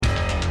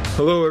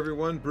Hello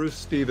everyone, Bruce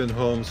Stephen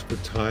Holmes for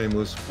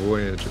Timeless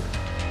Voyager.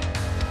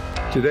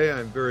 Today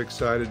I'm very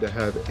excited to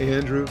have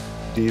Andrew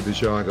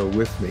Basiago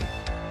with me.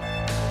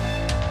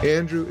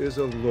 Andrew is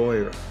a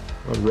lawyer,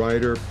 a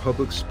writer,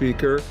 public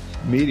speaker,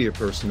 media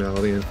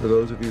personality, and for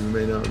those of you who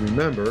may not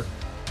remember,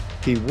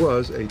 he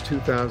was a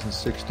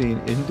 2016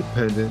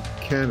 independent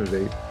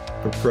candidate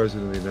for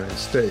President of the United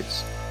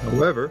States.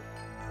 However,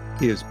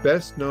 he is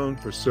best known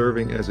for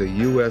serving as a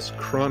U.S.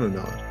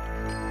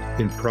 chrononaut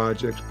in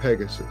Project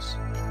Pegasus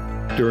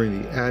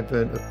during the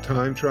advent of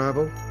time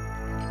travel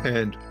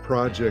and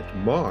Project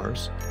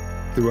Mars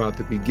throughout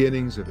the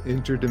beginnings of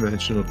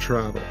interdimensional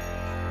travel.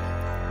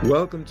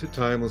 Welcome to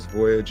Timeless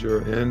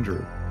Voyager,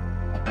 Andrew.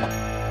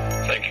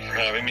 Thank you for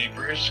having me,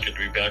 Bruce. Good to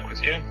be back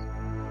with you.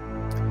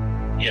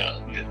 Yeah,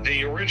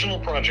 the original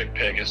Project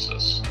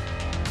Pegasus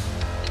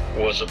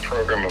was a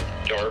program of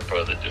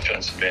DARPA, the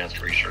Defense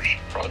Advanced Research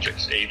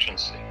Projects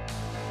Agency.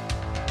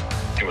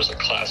 It was a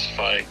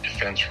classified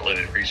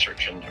defense-related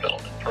research and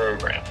development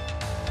program.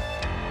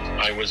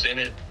 I was in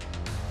it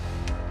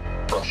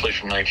roughly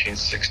from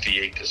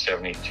 1968 to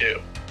 72.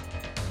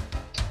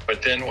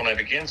 But then when I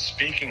began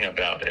speaking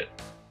about it,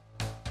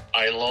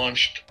 I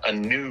launched a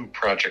new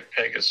Project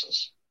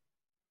Pegasus,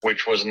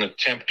 which was an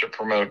attempt to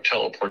promote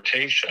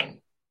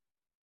teleportation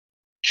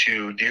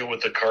to deal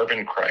with the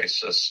carbon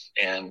crisis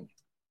and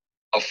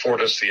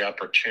afford us the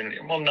opportunity,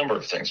 well, a number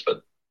of things,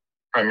 but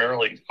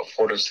primarily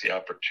afford us the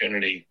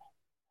opportunity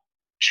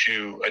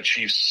to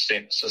achieve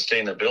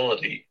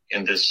sustainability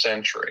in this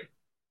century,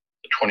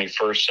 the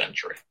 21st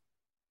century.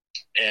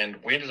 And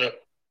we ended up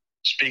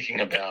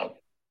speaking about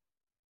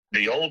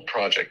the old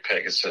Project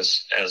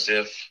Pegasus as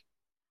if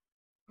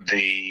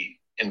the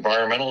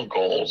environmental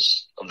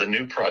goals of the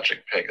new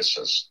Project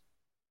Pegasus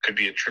could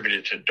be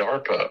attributed to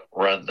DARPA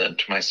rather than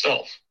to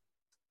myself.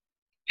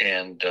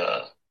 And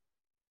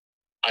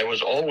I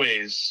was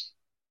always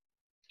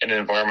an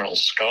environmental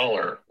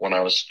scholar when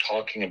I was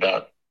talking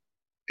about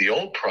the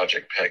old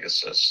Project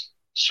Pegasus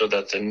so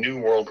that the new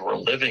world we're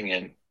living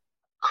in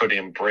could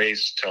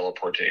embrace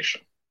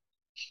teleportation.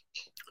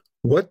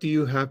 What do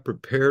you have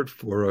prepared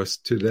for us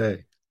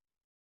today?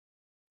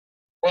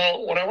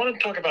 Well, what I want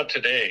to talk about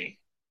today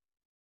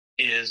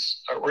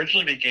is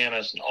originally began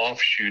as an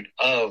offshoot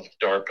of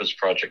DARPA's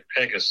Project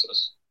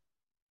Pegasus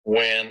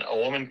when a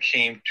woman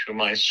came to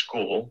my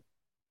school,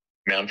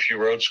 Mount View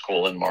Road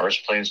School in Morris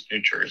Plains,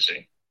 New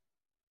Jersey,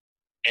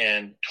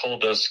 and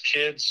told us,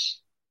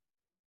 kids,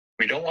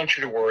 we don't want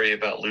you to worry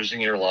about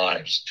losing your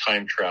lives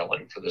time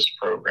traveling for this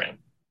program,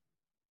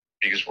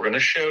 because we're going to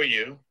show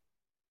you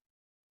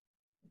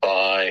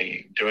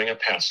by doing a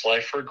past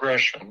life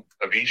regression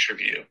of each of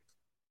you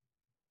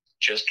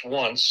just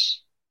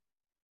once,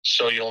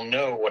 so you'll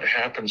know what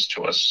happens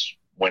to us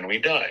when we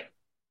die.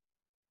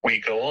 We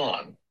go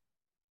on.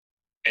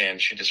 And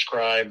she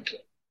described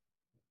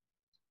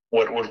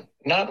what would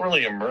not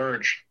really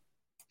emerge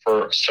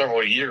for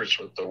several years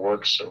with the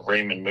works of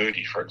Raymond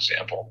Moody, for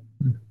example,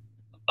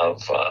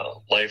 of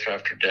life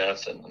after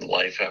death and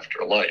life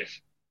after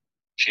life.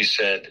 She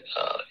said,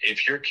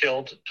 if you're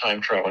killed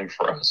time traveling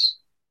for us,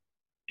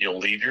 you'll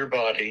leave your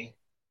body,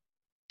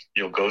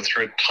 you'll go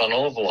through a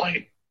tunnel of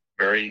light,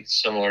 very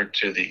similar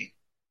to the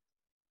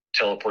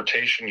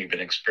teleportation you've been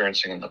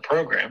experiencing in the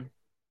program,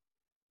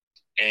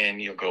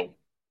 and you'll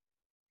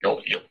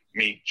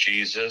meet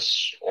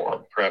Jesus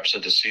or perhaps a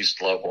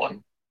deceased loved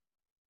one,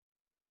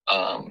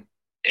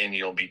 and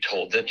you'll be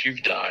told that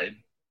you've died,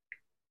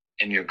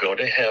 and you'll go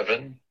to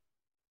heaven,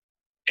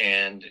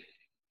 and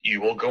you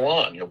will go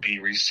on. You'll be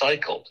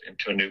recycled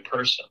into a new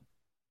person.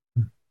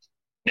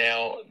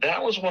 Now,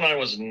 that was when I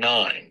was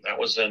 9. That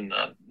was in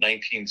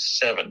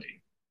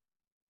 1970.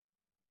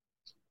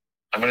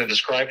 I'm going to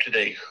describe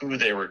today who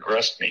they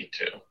regressed me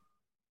to.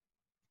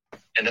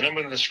 And then I'm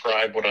going to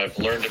describe what I've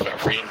learned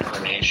about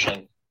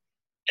reincarnation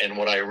and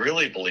what I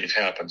really believe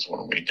happens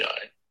when we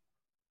die.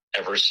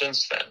 Ever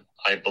since then,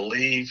 I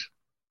believe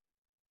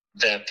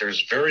that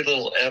there's very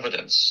little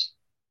evidence,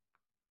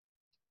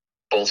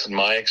 both in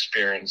my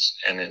experience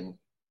and in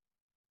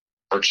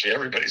virtually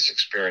everybody's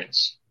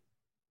experience,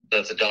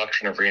 that the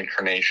doctrine of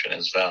reincarnation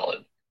is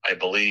valid. I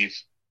believe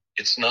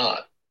it's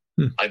not.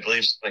 I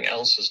believe something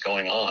else is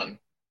going on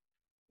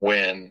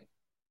when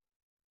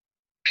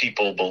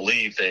people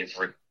believe they've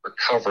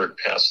recovered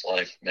past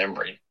life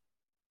memory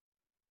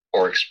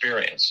or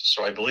experience.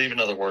 So I believe, in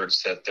other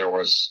words, that there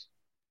was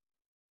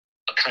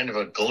a kind of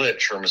a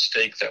glitch or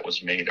mistake that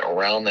was made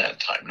around that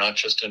time, not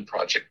just in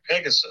Project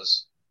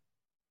Pegasus,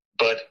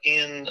 but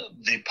in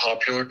the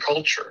popular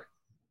culture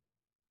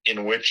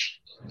in which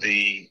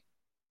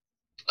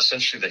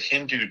essentially the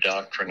Hindu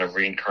doctrine of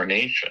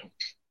reincarnation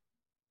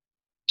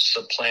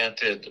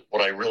supplanted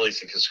what I really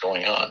think is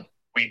going on.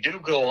 We do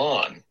go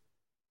on,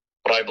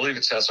 but I believe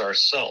it's as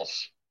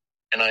ourself.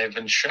 And I have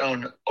been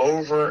shown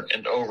over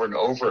and over and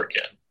over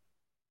again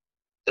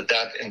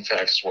that in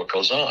fact is what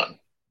goes on.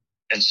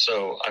 And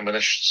so I'm going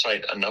to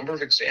cite a number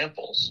of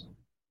examples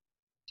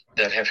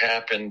that have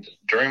happened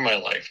during my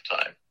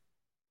lifetime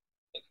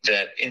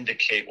that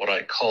indicate what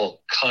I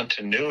call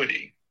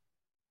continuity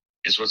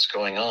is what's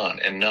going on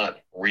and not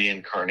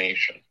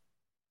reincarnation.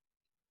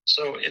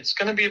 So it's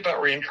going to be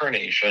about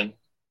reincarnation,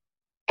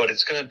 but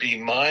it's going to be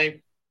my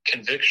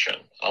conviction.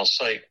 I'll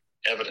cite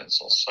evidence.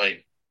 I'll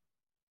cite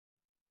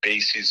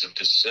bases of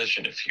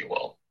decision, if you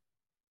will,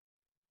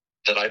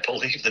 that I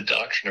believe the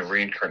doctrine of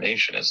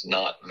reincarnation is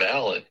not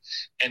valid.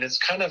 And it's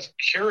kind of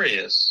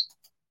curious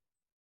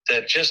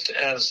that just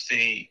as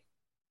the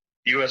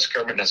U.S.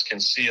 government has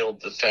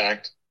concealed the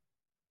fact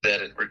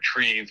that it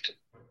retrieved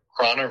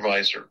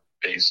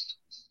chronovisor-based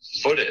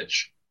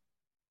footage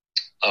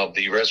of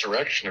the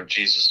resurrection of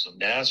Jesus of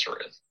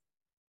Nazareth,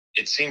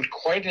 it seemed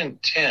quite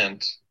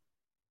intent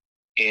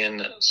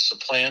in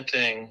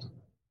supplanting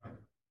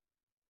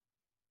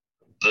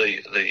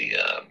the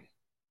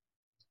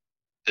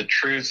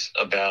truth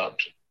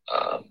about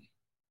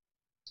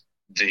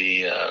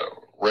the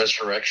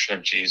resurrection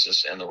of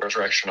Jesus and the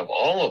resurrection of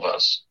all of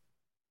us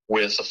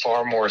with a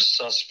far more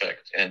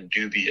suspect and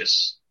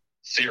dubious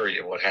theory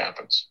of what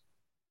happens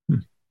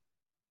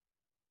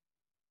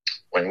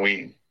when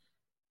we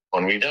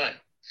die.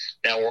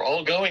 Now, we're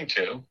all going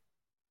to,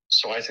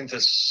 so I think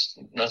this is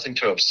nothing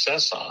to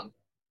obsess on.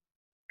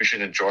 We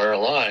should enjoy our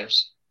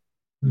lives,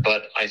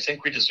 but I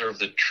think we deserve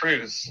the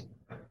truth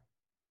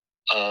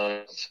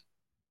of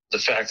the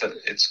fact that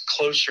it's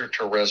closer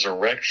to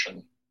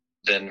resurrection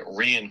than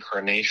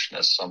reincarnation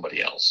as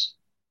somebody else.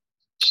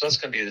 So that's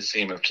going to be the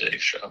theme of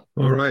today's show.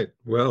 All right.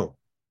 Well,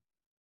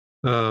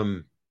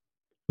 I'm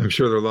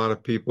sure there are a lot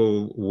of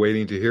people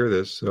waiting to hear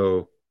this,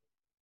 so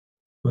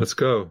let's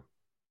go.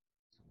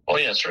 Oh,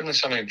 yeah, certainly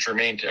something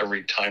germane to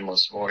every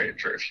timeless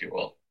voyager, if you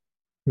will.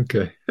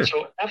 Okay.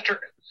 So after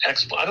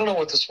I don't know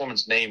what this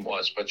woman's name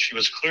was, but she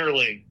was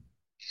clearly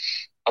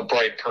a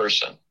bright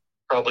person,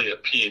 probably a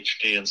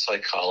PhD in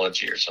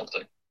psychology or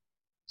something.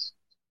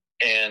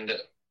 And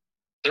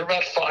there were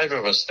about 5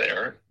 of us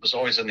there. It was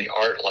always in the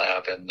art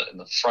lab in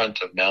the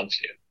front of Mount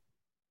View.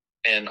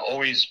 And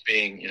always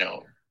being,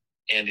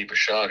 Andy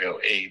Basiago,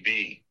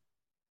 A.B.,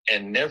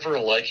 and never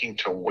liking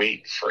to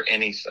wait for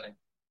anything.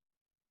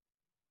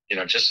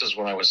 Just as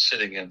when I was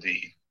sitting in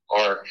the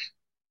ARC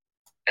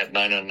at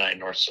 909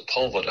 North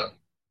Sepulveda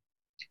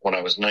when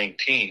I was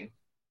 19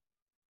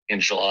 in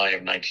July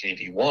of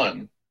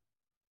 1981,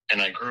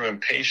 and I grew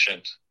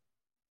impatient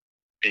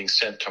being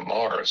sent to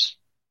Mars,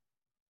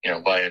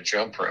 by a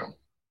jump room.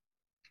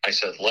 I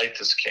said, light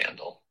this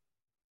candle.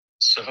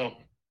 So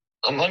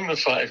among the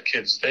 5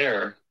 kids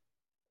there,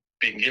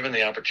 being given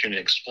the opportunity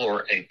to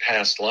explore a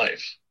past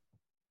life,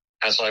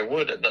 as I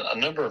would a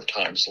number of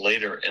times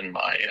later in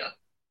my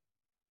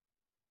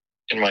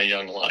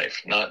young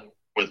life, not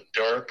with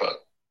DARPA,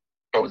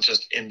 but with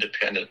just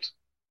independent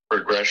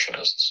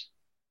regressionists,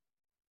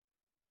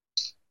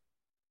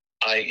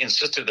 I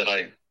insisted that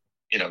I,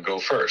 go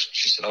first.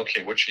 She said,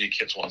 okay, which of you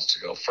kids wants to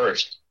go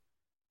first?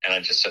 And I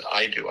just said,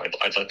 I do.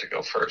 I'd like to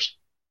go first.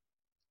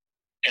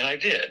 And I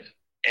did.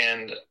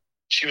 And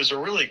she was a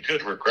really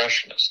good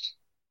regressionist.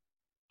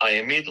 I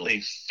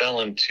immediately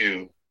fell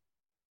into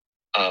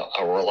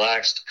a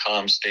relaxed,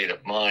 calm state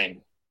of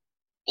mind,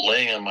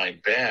 laying on my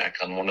back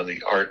on one of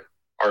the art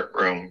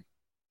room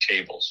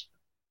tables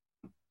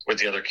with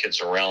the other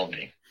kids around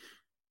me.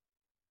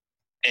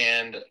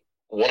 And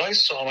what I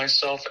saw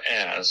myself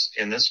as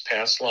in this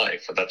past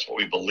life, or that's what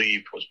we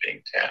believed was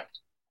being tapped,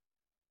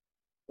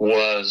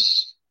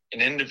 was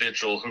an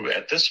individual who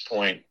at this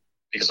point,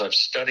 because I've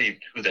studied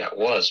who that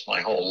was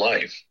my whole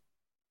life,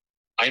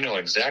 I know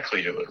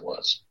exactly who it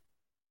was.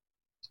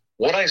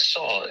 What I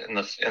saw in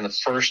the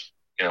first,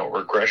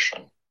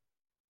 regression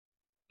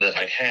that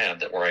I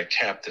had, where I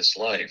tapped this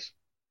life,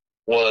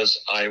 was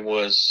I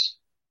was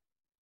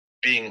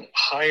being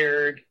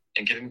hired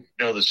and getting to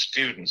know the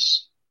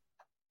students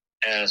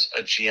as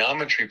a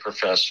geometry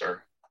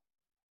professor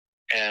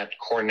at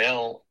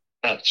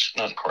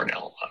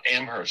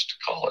Amherst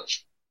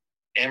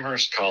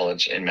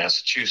College in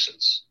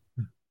Massachusetts.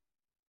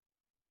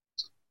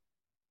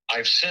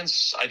 I've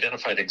since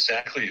identified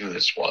exactly who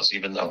this was,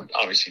 even though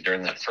obviously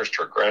during that first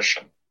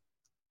regression,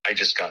 I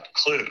just got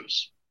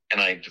clues, and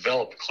I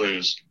developed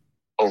clues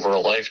over a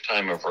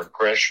lifetime of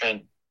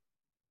regression,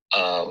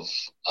 of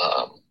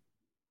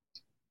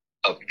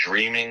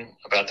dreaming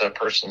about that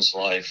person's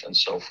life, and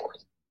so forth.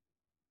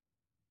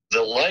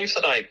 The life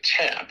that I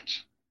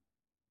tapped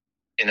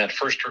in that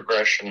first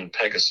regression in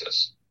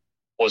Pegasus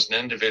was an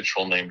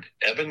individual named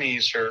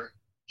Ebenezer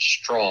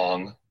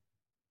Strong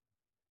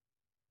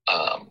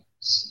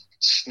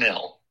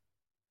Snell,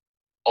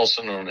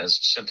 also known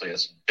simply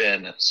as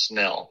Ben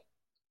Snell.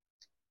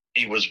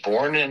 He was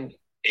born in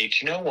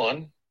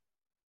 1801.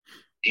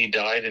 He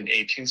died in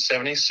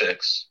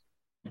 1876.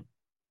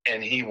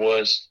 And he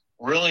was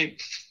really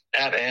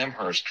at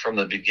Amherst from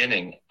the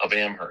beginning of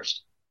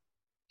Amherst.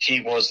 He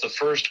was the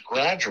first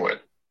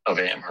graduate of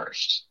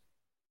Amherst.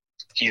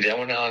 He then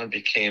went on and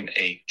became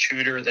a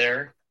tutor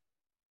there.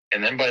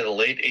 And then by the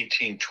late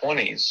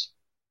 1820s,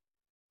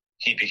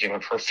 he became a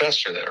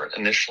professor there,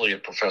 initially a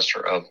professor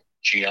of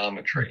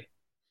geometry.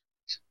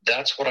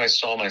 That's what I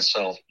saw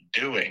myself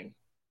doing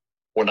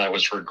when I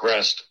was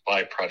regressed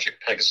by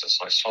Project Pegasus.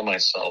 I saw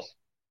myself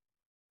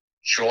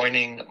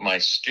joining my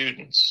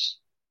students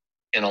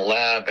in a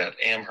lab at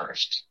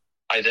Amherst.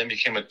 I then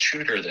became a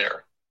tutor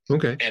there.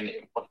 Okay. And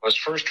when I was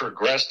first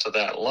regressed to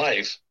that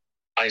life,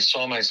 I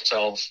saw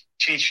myself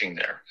teaching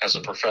there as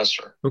a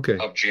professor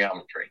of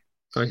geometry.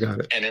 I got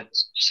it. And in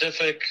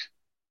specific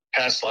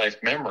past life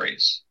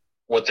memories,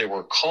 what they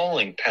were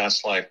calling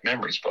past life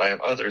memories, but I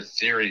have other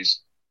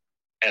theories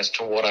as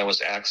to what I was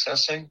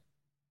accessing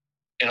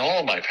in all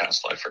of my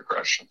past life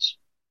regressions,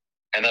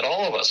 and that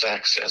all of us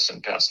access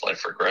in past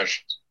life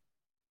regressions.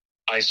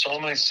 I saw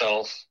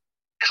myself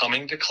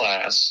coming to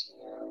class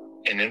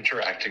and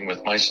interacting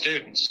with my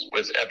students,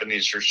 with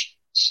Ebenezer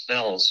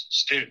Snell's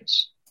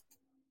students.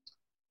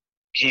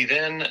 He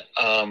then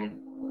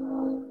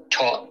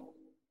taught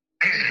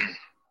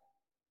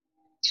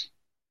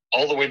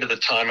all the way to the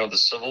time of the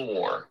Civil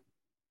War,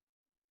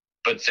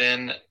 but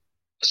then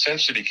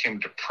essentially became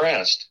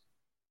depressed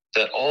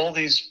that all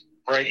these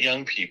bright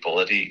young people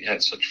that he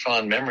had such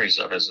fond memories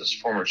of as his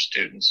former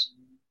students,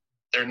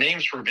 their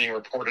names were being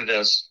reported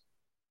as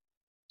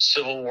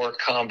Civil War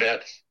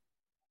combat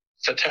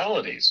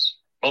fatalities,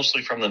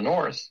 mostly from the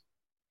North,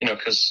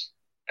 because,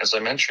 as I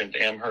mentioned,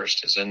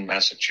 Amherst is in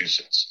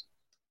Massachusetts.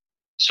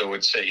 So it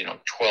would say,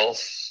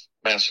 12th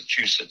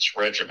Massachusetts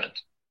Regiment,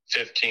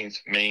 15th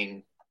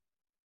Maine,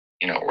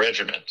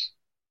 Regiment,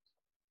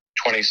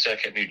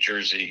 22nd New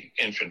Jersey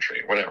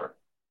Infantry, whatever.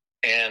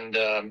 And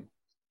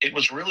it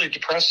was really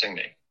depressing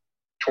me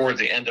toward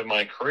the end of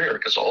my career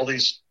because all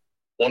these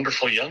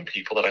wonderful young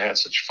people that I had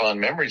such fond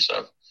memories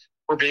of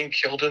were being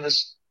killed in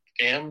this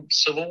damn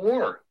Civil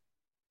War,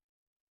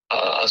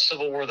 a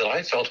Civil War that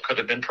I felt could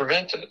have been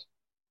prevented.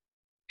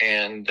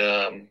 And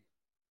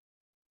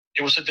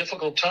it was a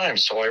difficult time,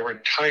 so I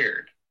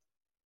retired.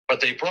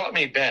 But they brought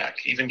me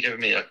back, even giving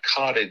me a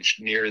cottage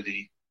near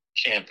the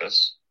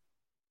campus.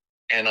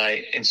 And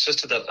I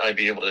insisted that I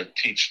be able to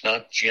teach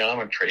not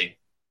geometry,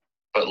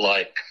 but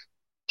like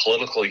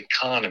political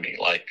economy,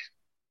 like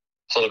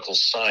political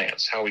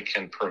science, how we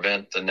can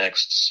prevent the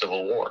next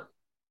Civil War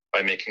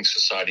by making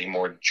society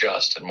more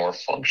just and more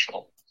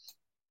functional.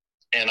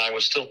 And I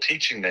was still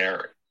teaching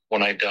there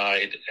when I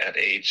died at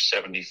age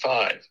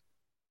 75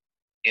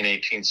 in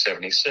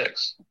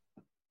 1876.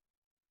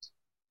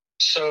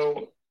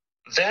 So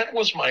that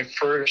was my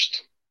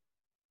first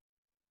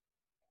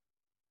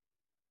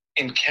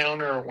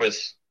encounter with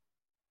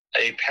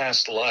a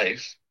past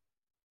life,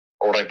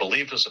 or what I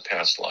believed was a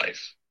past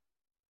life,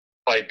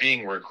 by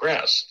being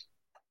regressed.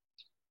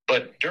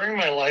 But during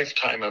my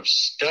lifetime of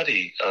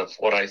study of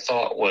what I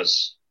thought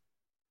was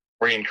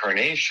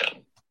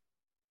reincarnation,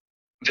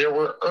 there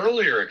were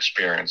earlier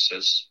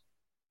experiences,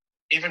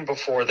 even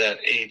before that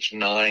age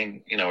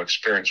 9,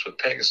 experience with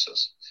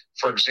Pegasus.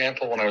 For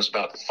example, when I was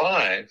about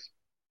 5,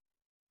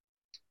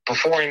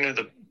 before I knew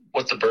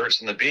what the birds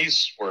and the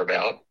bees were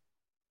about,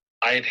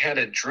 I had had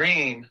a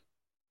dream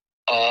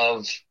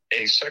of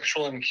a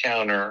sexual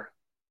encounter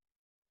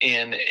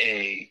in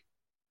a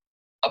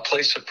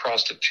place of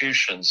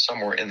prostitution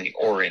somewhere in the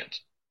Orient.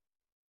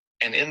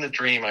 And in the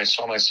dream, I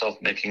saw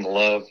myself making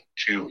love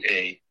to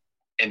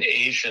an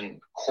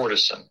Asian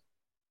courtesan.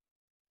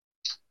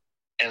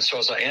 And so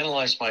as I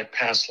analyzed my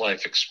past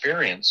life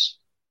experience,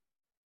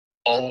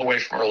 all the way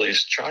from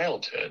earliest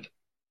childhood,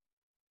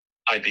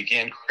 I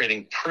began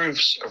creating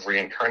proofs of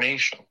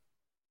reincarnation,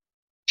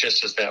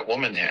 just as that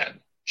woman had.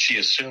 She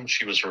assumed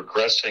she was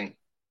regressing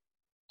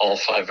all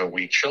 5 of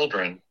we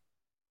children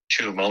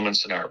to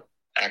moments in our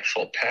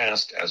actual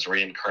past as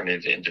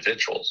reincarnated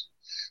individuals.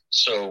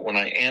 So when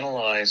I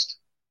analyzed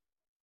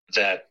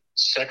that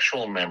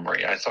sexual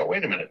memory, I thought,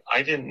 wait a minute,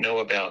 I didn't know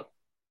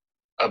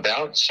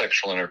about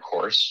sexual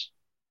intercourse,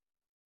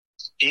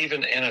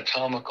 even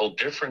anatomical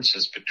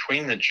differences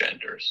between the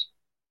genders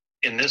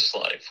in this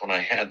life when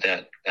I had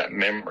that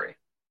memory.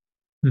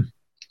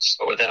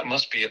 So that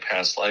must be a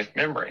past life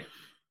memory.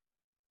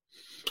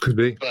 Could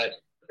be. But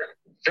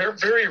very,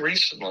 very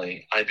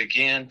recently, I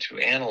began to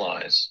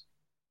analyze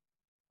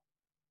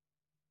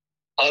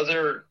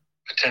other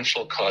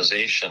potential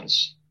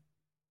causations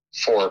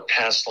for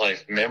past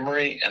life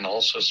memory and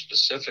also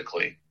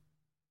specifically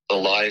the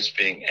lives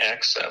being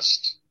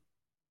accessed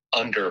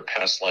under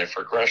past life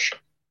regression.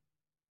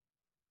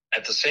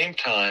 At the same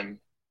time,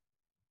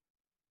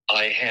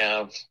 I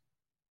have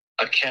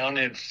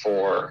accounted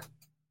for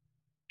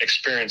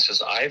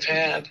experiences I've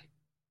had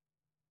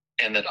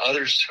and that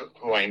others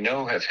who I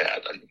know have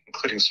had,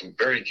 including some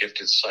very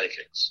gifted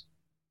psychics.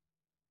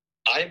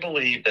 I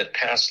believe that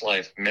past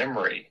life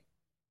memory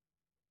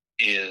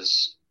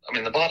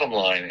the bottom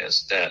line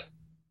is that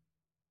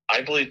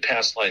I believe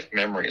past life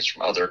memory is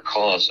from other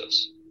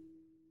causes.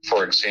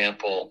 For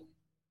example,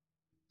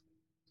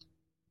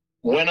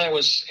 when I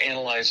was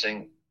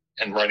analyzing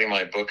and writing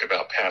my book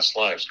about past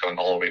lives, going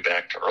all the way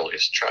back to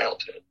earliest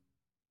childhood,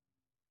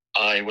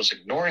 I was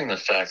ignoring the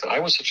fact that I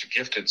was such a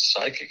gifted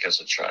psychic as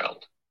a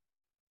child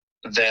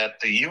that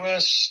the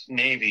U.S.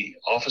 Navy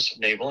Office of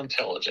Naval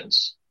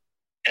Intelligence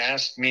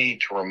asked me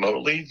to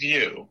remotely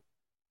view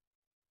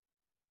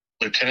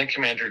Lieutenant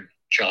Commander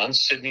John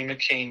Sidney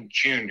McCain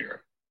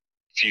Jr.,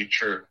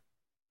 future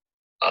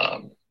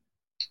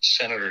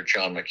Senator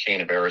John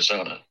McCain of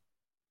Arizona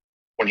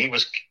when he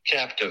was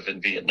captive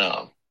in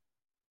Vietnam.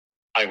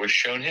 I was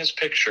shown his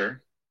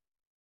picture,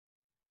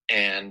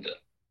 and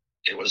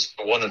it was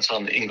the one that's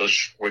on the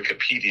English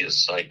Wikipedia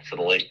site for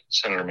the late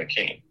Senator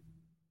McCain.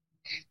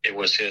 It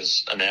was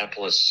his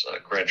Annapolis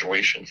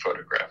graduation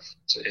photograph,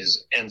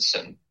 his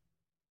ensign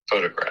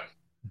photograph.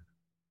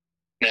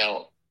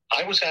 Now,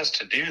 I was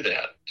asked to do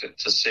that,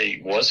 to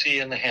see, was he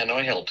in the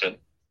Hanoi Hilton,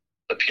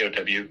 the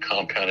POW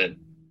compound in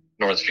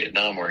North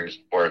Vietnam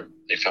where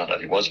they found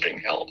out he was being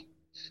held.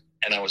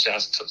 And I was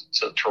asked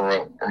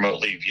to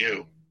remotely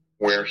view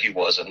where he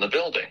was in the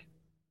building.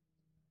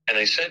 And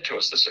they said to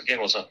us, this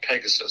again was on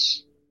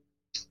Pegasus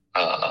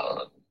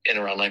in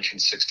around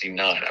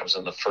 1969. I was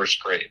in the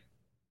first grade.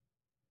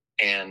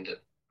 And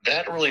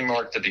that really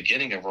marked the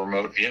beginning of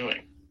remote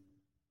viewing.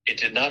 It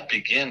did not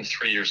begin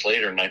 3 years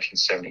later in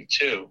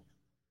 1972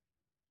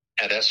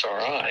 at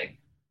SRI,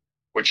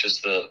 which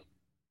is the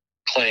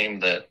claim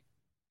that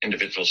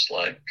individuals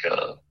like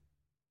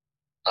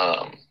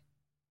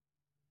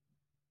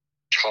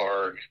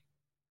Targ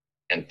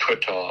and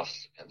Puthoff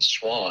and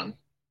Swan,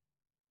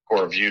 who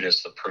are viewed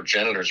as the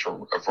progenitors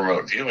of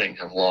remote viewing,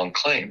 have long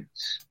claimed.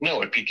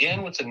 No, it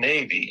began with the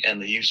Navy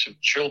and the use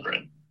of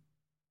children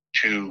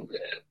to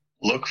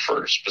look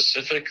for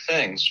specific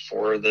things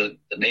for the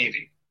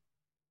Navy.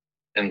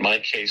 In my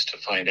case, to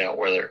find out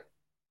whether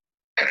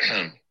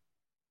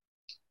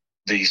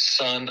the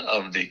son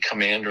of the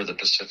commander of the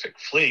Pacific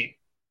Fleet,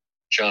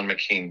 John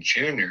McCain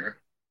Jr.,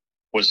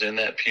 was in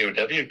that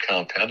POW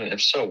compound, and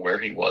if so, where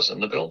he was in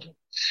the building.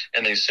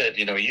 And they said,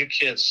 you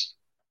kids,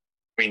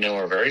 we know,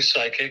 are very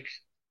psychic.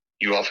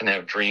 You often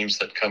have dreams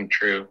that come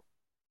true.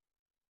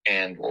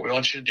 And what we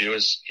want you to do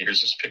is,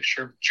 here's this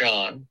picture of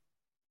John,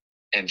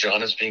 and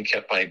John is being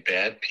kept by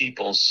bad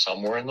people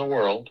somewhere in the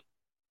world.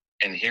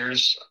 And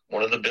here's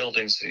one of the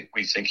buildings that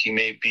we think he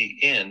may be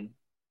in.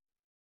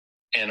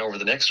 And over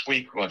the next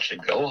week, we want you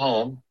to go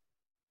home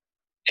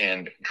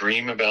and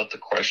dream about the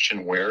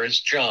question, where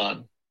is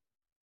John?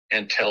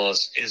 And tell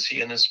us, is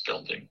he in this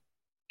building?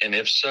 And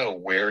if so,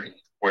 where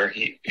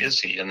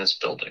is he in this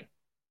building?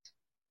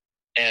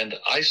 And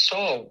I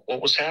saw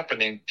what was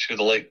happening to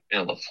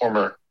the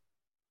former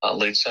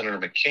late Senator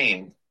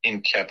McCain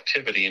in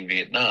captivity in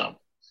Vietnam.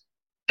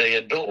 They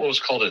had built what was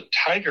called a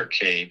tiger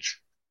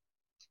cage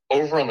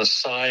over on the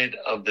side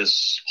of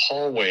this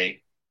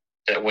hallway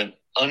that went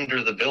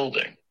under the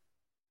building.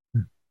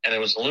 And it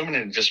was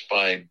illuminated just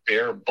by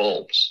bare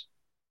bulbs.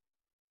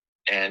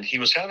 And he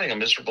was having a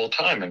miserable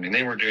time. I mean,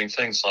 they were doing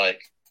things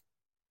like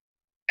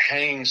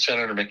hanging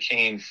Senator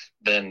McCain,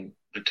 then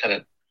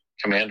Lieutenant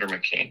Commander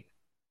McCain,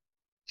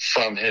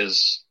 from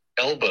his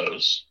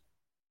elbows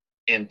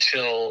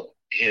until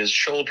his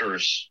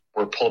shoulders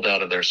were pulled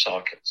out of their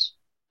sockets.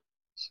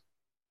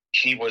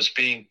 He was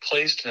being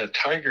placed in a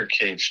tiger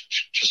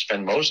cage to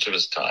spend most of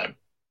his time.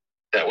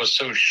 That was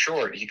so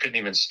short, he couldn't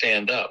even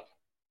stand up.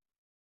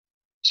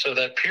 So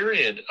that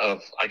period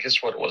of, I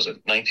guess, what was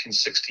it,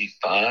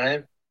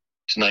 1965 to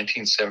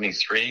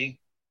 1973,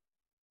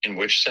 in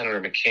which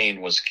Senator McCain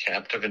was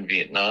captive in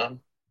Vietnam,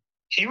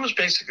 he was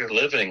basically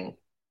living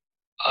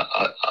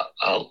a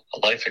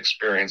life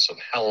experience of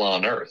hell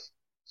on earth.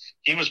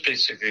 He was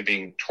basically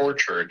being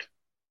tortured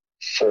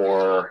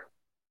for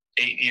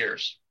 8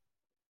 years.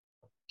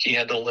 He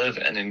had to live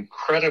in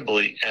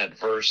incredibly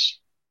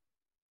adverse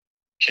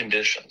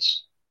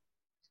conditions.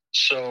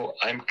 So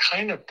I'm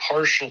kind of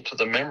partial to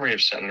the memory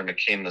of Senator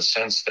McCain in the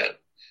sense that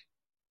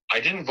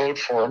I didn't vote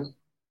for him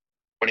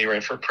when he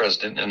ran for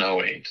president in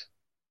 2008.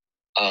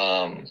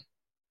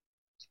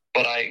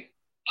 But I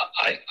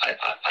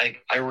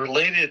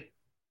related,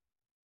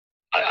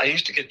 I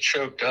used to get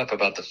choked up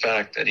about the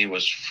fact that he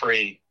was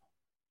free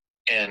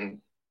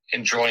and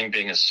enjoying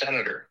being a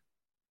senator,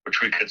 which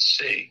we could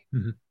see,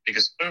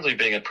 because clearly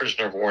being a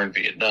prisoner of war in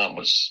Vietnam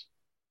was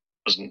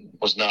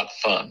not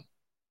fun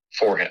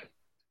for him.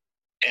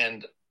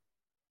 And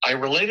I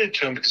related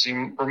to him because he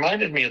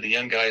reminded me of the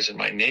young guys in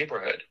my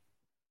neighborhood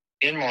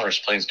in Morris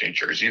Plains, New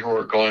Jersey, who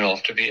were going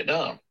off to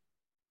Vietnam.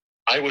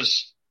 I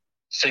was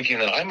thinking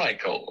that I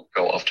might go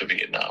off to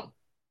Vietnam.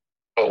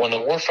 But when the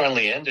war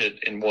finally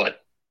ended in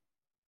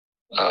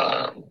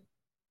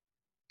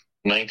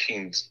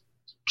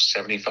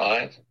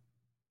 1975,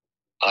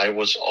 I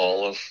was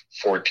all of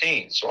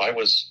 14. So I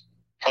was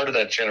part of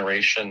that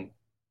generation.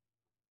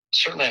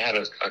 Certainly I had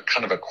a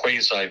kind of a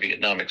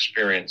quasi-Vietnam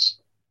experience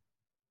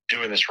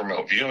doing this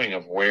remote viewing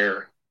of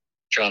where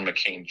John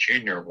McCain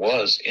Jr.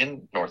 was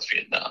in North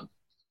Vietnam.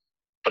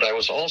 But I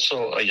was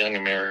also a young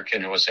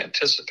American who was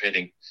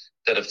anticipating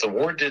that if the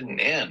war didn't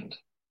end,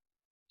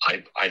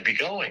 I'd be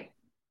going.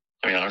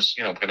 I mean, I was,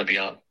 going to be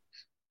on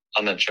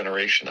that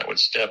generation that would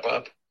step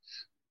up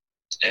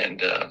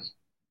and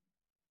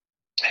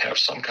have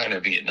some kind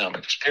of Vietnam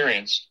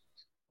experience,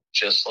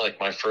 just like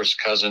my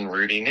first cousin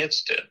Rudy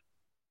Nitz did.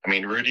 I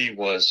mean, Rudy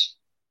was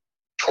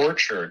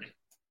tortured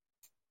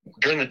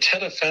during the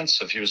Tet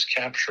Offensive. He was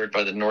captured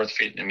by the North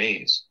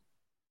Vietnamese,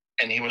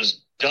 and he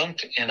was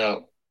dunked in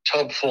a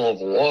tub full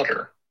of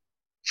water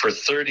for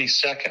 30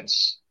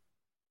 seconds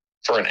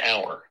for an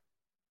hour.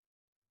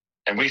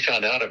 And we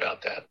found out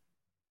about that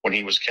when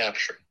he was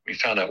captured. We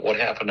found out what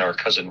happened to our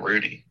cousin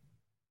Rudy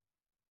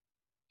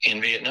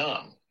in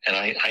Vietnam. And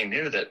I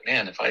knew that,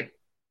 man, if I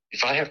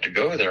have to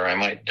go there, I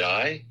might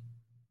die,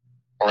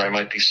 or I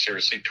might be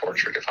seriously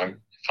tortured if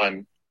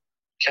I'm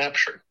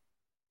captured.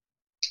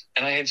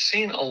 And I had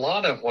seen a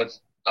lot of what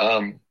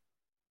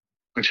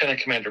Lieutenant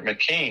Commander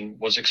McCain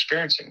was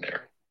experiencing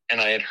there. And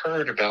I had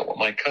heard about what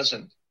my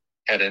cousin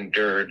had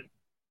endured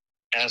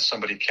as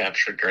somebody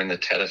captured during the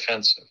Tet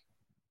Offensive.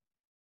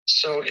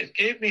 So it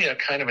gave me a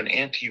kind of an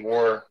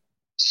anti-war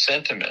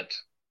sentiment.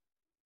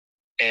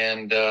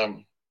 And,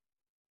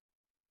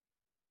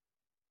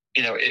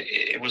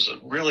 it was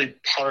really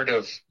part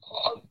of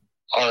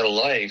our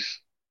life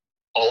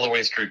all the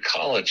way through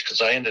college,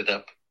 because I ended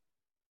up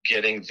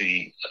getting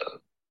the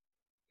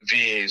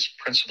VA's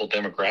principal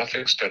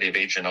demographic study of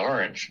Agent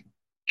Orange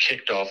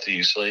kicked off the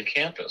UCLA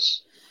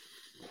campus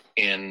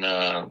in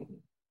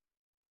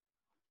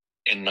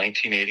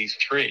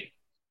 1983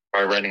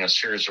 by writing a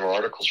series of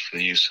articles for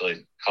the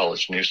UCLA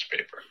college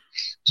newspaper.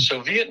 So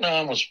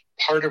Vietnam was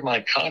part of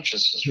my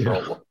consciousness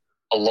for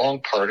a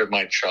long part of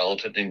my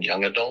childhood and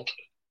young adulthood.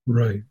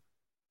 Right.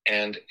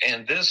 And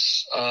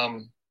this,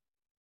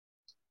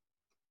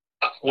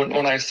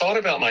 when I thought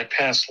about my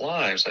past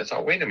lives, I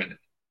thought, wait a minute.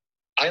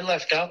 I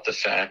left out the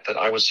fact that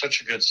I was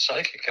such a good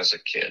psychic as a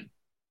kid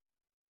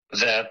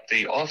that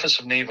the Office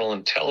of Naval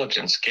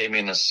Intelligence gave me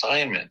an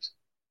assignment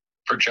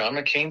for John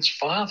McCain's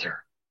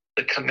father,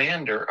 the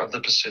commander of the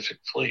Pacific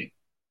Fleet.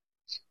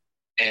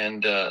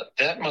 And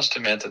that must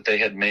have meant that they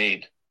had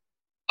made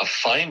a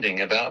finding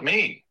about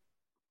me.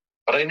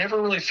 But I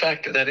never really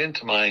factored that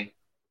into my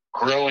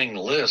growing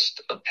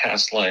list of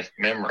past life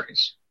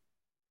memories.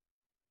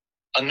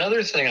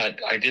 Another thing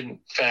I didn't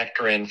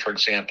factor in, for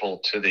example,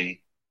 to the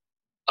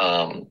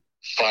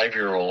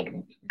 5-year-old,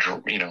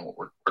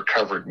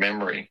 recovered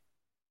memory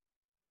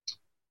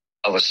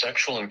of a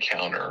sexual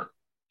encounter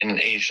in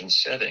an Asian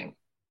setting,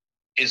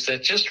 is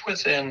that just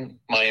within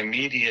my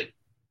immediate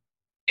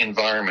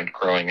environment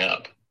growing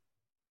up,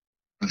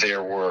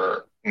 there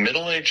were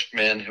middle-aged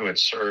men who had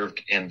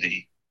served in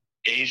the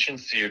Asian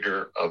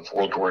theater of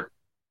World War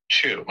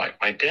II.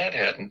 My dad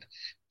hadn't.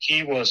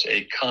 He was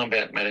a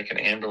combat medic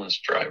and ambulance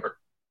driver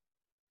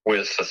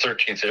with the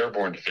 13th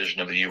Airborne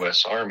Division of the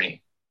U.S.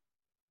 Army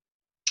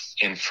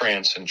in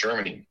France and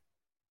Germany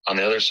on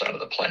the other side of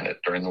the planet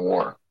during the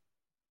war.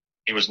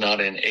 He was not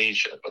in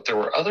Asia, but there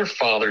were other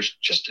fathers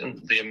just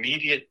in the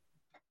immediate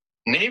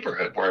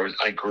neighborhood where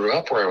I grew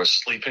up, where I was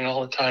sleeping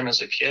all the time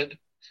as a kid,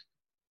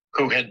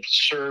 who had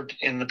served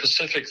in the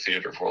Pacific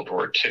Theater of World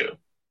War II.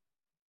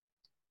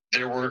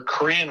 There were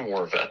Korean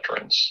War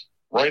veterans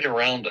right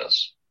around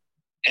us,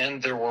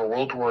 and there were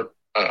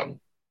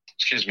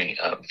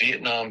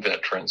Vietnam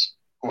veterans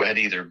who had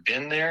either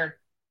been there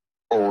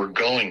or were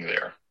going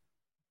there.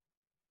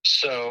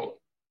 So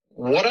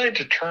what I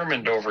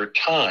determined over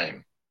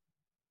time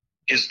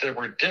is there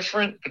were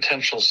different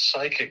potential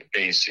psychic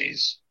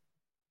bases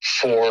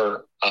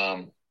for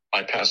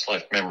my past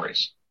life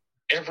memories.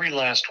 Every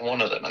last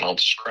one of them, and I'll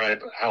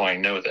describe how I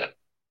know that.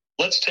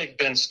 Let's take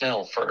Ben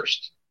Snell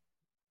first.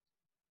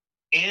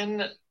 In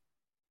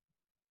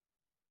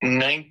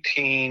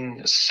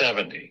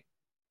 1970,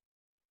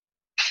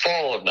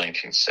 fall of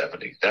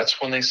 1970,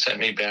 that's when they sent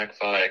me back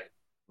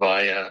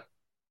via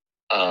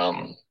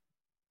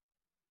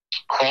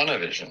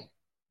Chronovision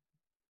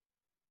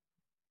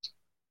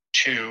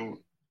to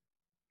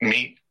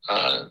meet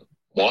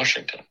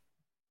Washington.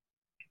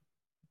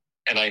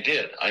 And I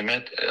did. I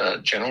met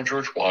General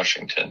George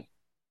Washington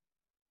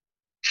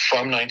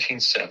from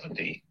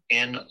 1970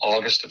 in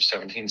August of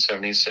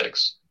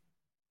 1776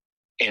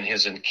 in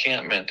his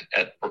encampment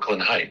at Brooklyn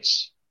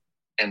Heights.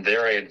 And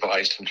there I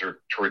advised him to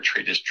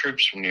retreat his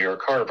troops from New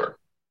York Harbor.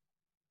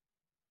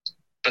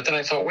 But then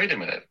I thought, wait a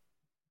minute.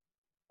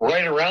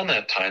 Right around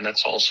that time,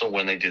 that's also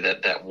when they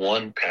did that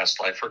one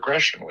past life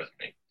regression with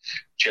me,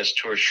 just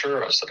to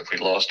assure us that if we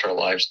lost our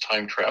lives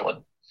time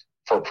traveling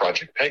for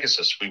Project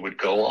Pegasus, we would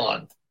go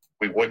on.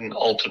 We wouldn't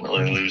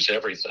ultimately lose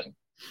everything.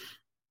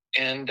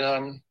 And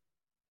I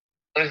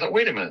thought,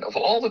 wait a minute, of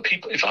all the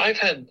people, if I've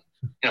had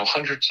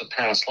hundreds of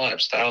past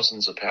lives,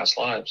 thousands of past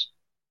lives,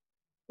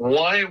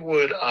 why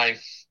would I,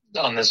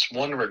 on this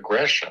one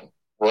regression,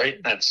 right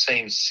in that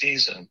same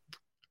season,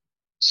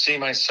 see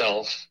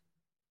myself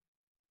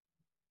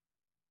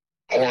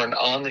born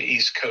on the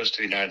East Coast of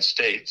the United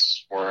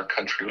States, where our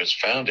country was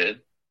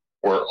founded,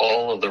 where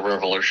all of the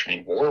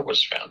Revolutionary War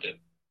was founded,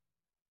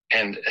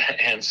 and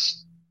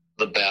hence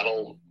the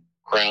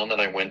battleground that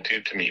I went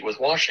to meet with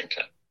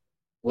Washington?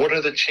 What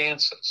are the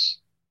chances?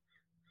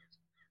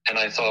 And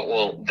I thought,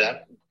 well,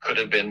 that could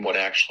have been what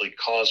actually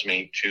caused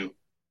me to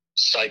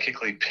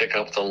psychically pick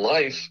up the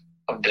life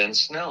of Ben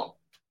Snell,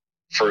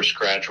 first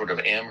graduate of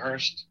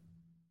Amherst.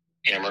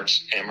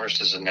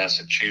 Amherst is in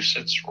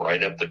Massachusetts,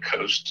 right up the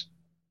coast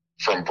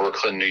from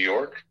Brooklyn, New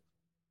York,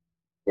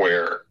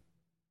 where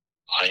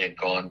I had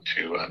gone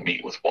to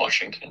meet with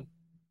Washington.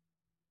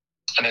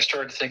 And I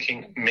started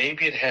thinking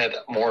maybe it had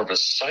more of a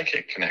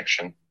psychic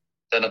connection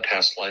than a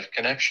past life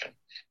connection.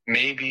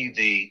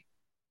 Maybe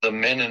the the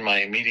men in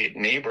my immediate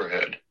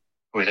neighborhood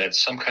who had had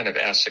some kind of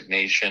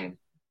assignation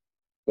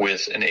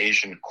with an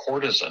Asian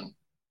courtesan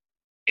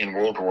in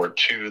World War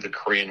II, the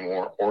Korean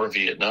War, or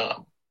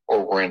Vietnam,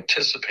 or were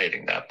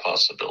anticipating that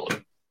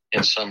possibility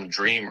in some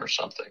dream or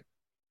something,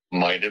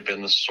 might have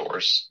been the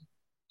source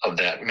of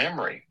that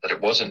memory, that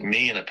it wasn't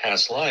me in a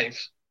past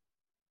life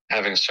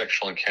having a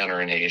sexual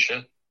encounter in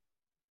Asia.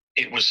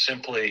 It was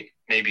simply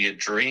maybe a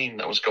dream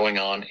that was going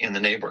on in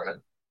the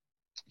neighborhood.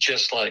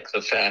 Just like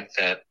the fact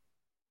that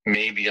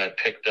maybe I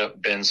picked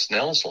up Ben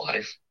Snell's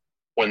life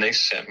when they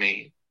sent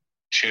me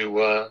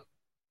to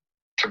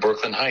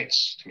Brooklyn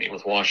Heights to meet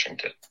with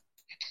Washington.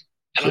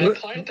 And I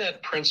applied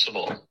that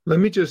principle. Let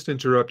me just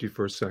interrupt you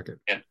for a second.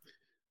 Yeah.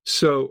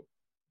 So,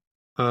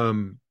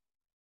 in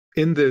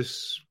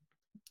this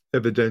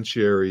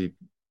evidentiary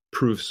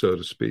proof, so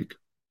to speak,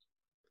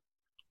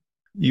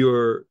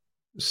 you're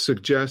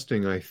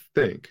suggesting, I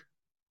think,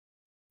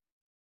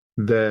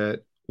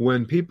 that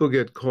when people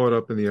get caught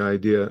up in the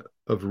idea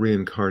of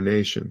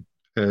reincarnation,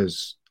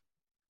 as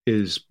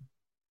is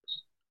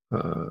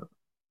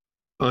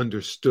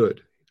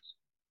understood,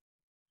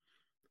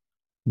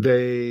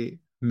 they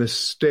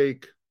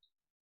mistake,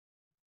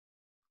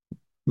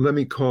 let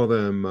me call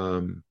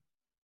them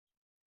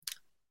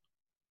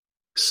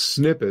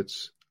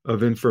snippets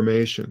of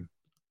information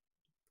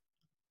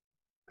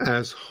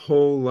as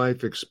whole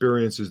life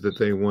experiences that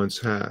they once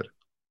had.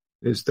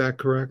 Is that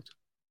correct?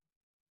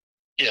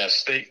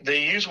 Yes,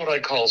 they use what I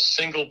call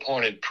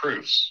single-pointed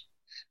proofs,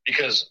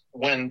 because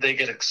when they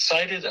get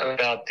excited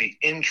about the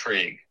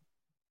intrigue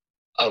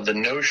of the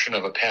notion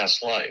of a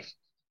past life,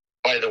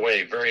 by the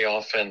way, very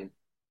often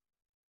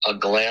a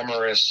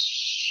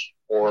glamorous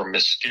or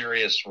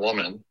mysterious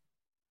woman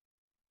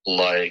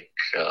like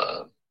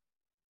a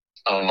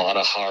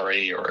Mata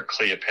Hari or a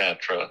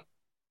Cleopatra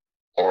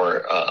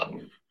or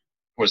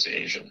was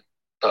Asian,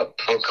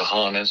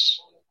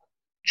 Pocahontas,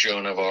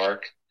 Joan of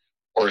Arc,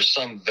 or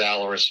some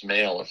valorous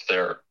male if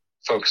they're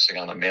focusing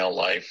on a male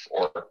life,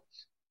 or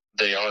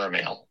they are a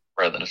male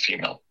rather than a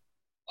female.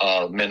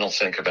 Men will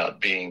think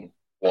about being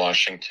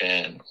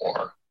Washington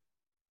or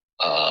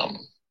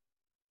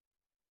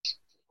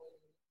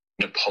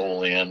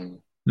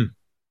Napoleon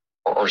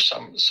or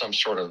some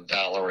sort of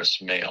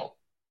valorous male.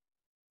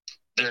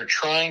 They're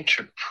trying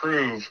to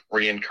prove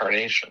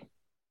reincarnation.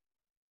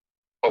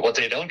 But what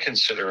they don't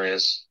consider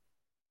is,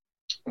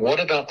 what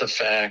about the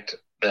fact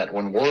that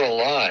when we're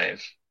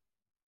alive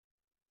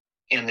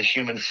in the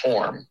human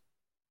form,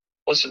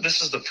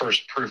 this is the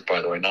first proof,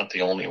 by the way, not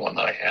the only one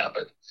that I have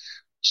it.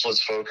 So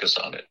let's focus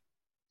on it.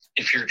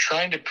 If you're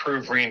trying to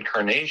prove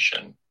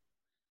reincarnation,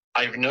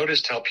 I've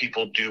noticed how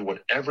people do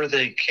whatever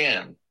they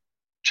can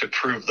to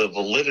prove the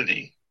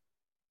validity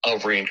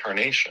of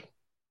reincarnation.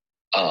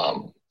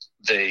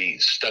 They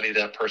study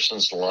that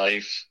person's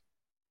life.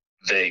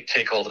 They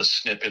take all the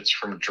snippets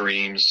from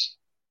dreams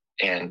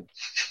and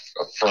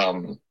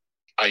from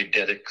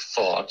eidetic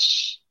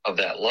thoughts of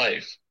that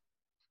life.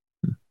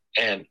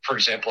 And, for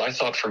example, I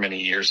thought for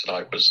many years that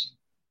I was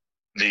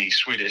the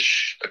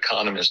Swedish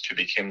economist who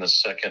became the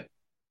second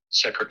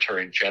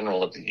Secretary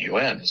General of the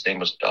UN. His name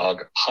was Dag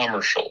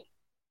Hammarskjöld.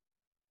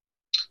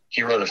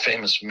 He wrote a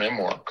famous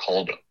memoir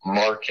called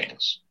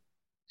Markings.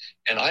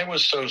 And I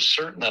was so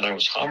certain that I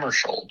was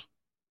Hammarskjöld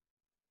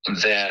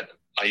that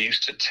I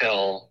used to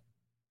tell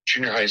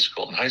junior high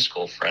school and high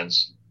school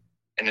friends,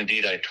 and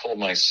indeed I told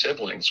my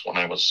siblings when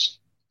I was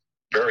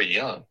very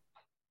young,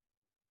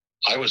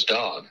 I was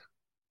Dag.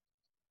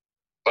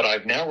 But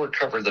I've now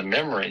recovered the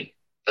memory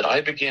that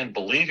I began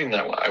believing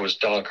that I was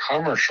Dag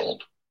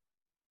Hammarskjöld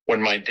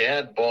when my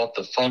dad bought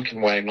the Funk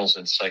and Wagnalls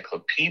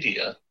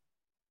encyclopedia,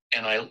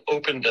 and I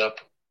opened up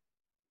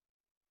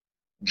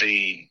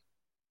the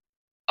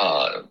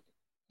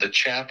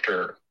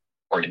chapter,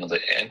 or the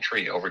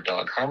entry over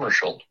Dag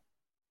Hammarskjöld,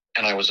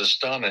 and I was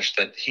astonished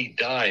that he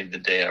died the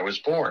day I was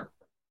born.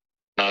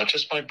 Not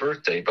just my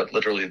birthday, but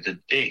literally the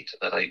date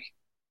that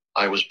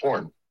I was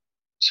born.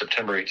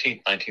 September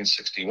 18th,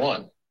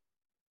 1961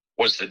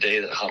 was the day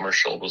that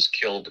Hammarskjöld was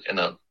killed in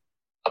a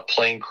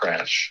plane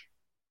crash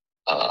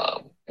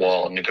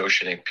while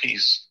negotiating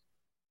peace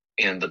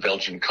in the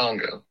Belgian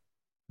Congo.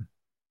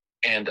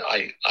 And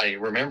I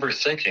remember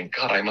thinking,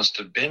 God, I must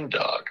have been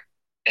Dag.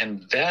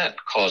 And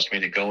that caused me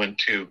to go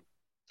into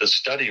the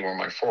study where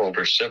my four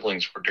older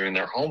siblings were doing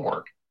their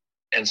homework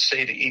and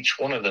say to each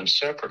one of them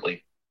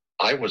separately,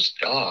 I was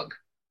Dag.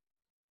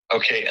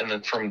 Okay, and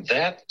then from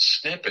that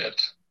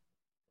snippet,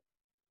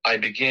 I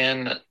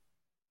began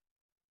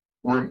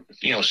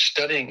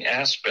studying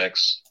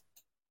aspects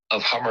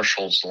of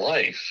Hammarskjöld's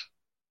life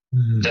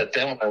that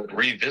then when I would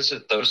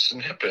revisit those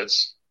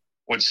snippets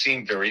would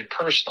seem very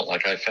personal.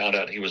 Like I found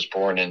out he was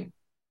born in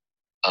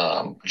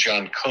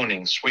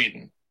Jönköping,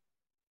 Sweden.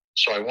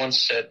 So I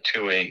once said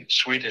to a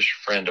Swedish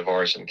friend of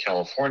ours in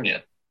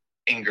California,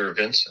 Inger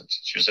Vincent,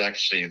 she was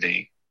actually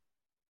the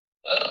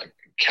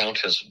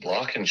Countess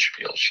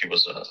Glockenspiel. She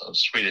was a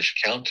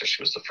Swedish countess.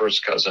 She was the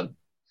first cousin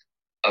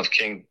of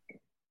King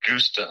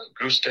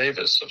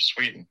Gustavus of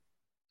Sweden.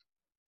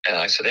 And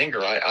I said,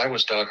 Inger, I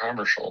was Dag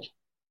Hammarskjöld.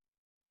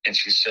 And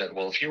she said,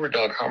 well, if you were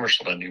Dag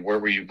Hammarskjöld, where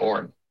were you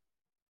born?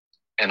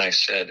 And I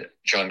said,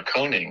 John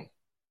Koning.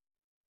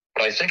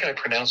 But I think I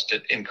pronounced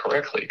it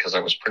incorrectly because I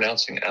was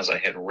pronouncing as I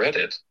had read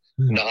it,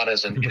 not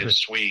as an native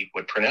Swede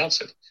would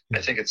pronounce it.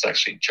 I think it's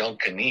actually John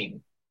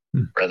Koning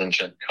rather than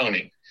John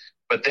Koning.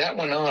 But that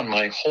went on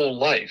my whole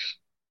life.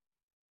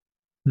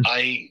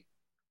 I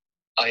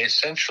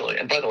essentially,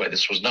 and by the way,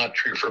 this was not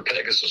true for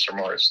Pegasus or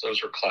Mars.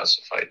 Those were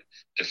classified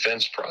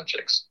defense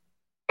projects.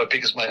 But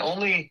because my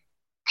only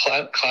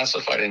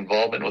classified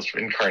involvement with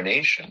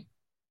reincarnation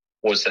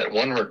was that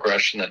one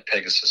regression that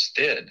Pegasus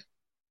did,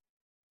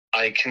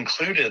 I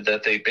concluded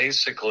that they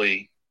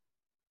basically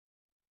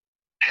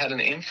had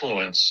an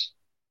influence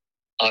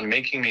on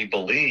making me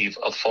believe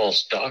a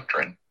false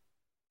doctrine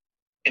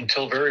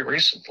until very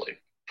recently,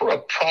 for a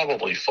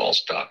probably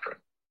false doctrine.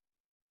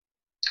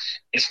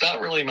 It's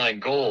not really my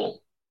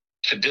goal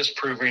to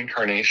disprove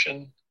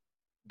reincarnation,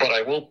 but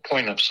I will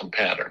point up some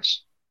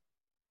patterns.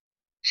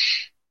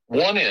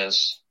 One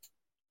is,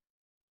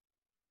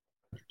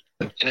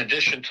 in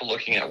addition to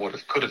looking at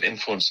what could have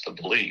influenced the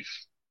belief,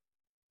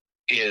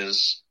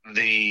 is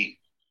the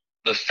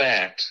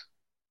fact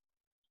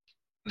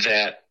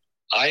that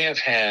I have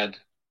had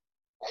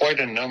quite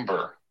a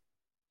number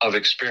of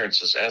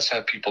experiences, as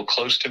have people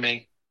close to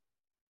me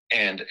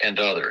and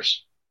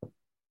others,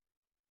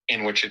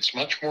 in which it's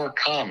much more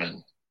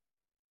common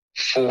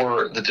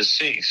for the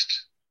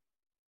deceased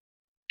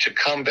to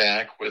come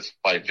back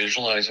by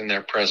visualizing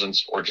their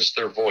presence or just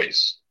their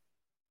voice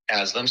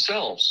as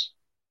themselves.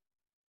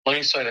 Let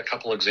me cite a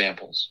couple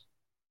examples.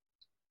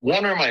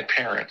 One are my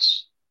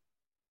parents.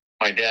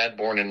 My dad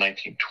born in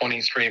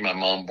 1923, my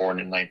mom born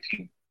in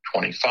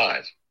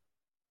 1925.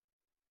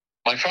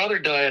 My father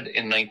died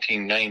in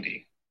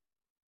 1990,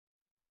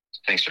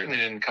 and he certainly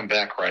didn't come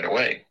back right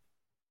away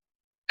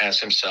as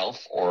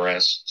himself or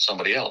as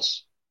somebody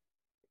else.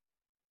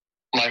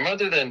 My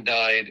mother then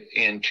died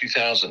in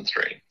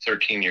 2003,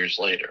 13 years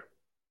later.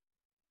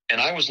 And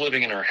I was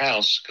living in her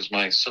house because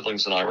my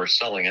siblings and I were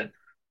selling it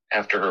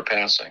after her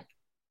passing.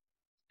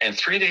 And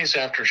 3 days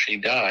after she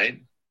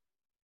died,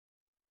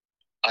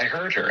 I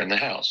heard her in the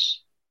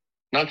house.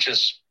 Not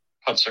just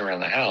putzing around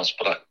the house,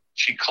 but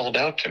she called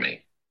out to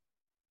me,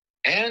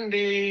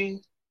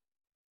 Andy.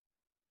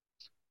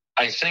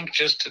 I think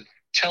just to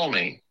tell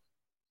me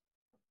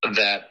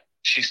that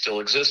she still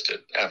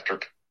existed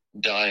after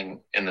dying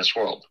in this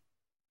world.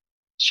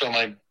 So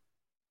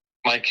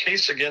my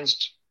case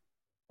against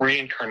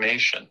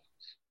reincarnation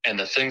and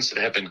the things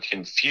that have been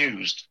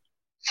confused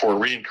for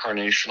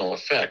reincarnational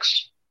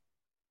effects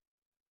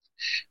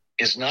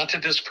is not to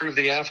disprove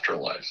the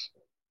afterlife.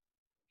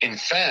 In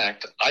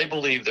fact, I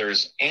believe there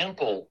is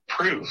ample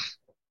proof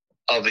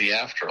of the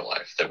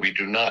afterlife, that we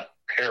do not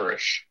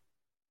perish.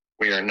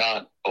 We are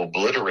not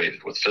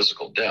obliterated with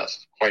physical death.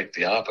 Quite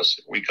the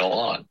opposite. We go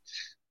on.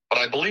 But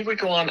I believe we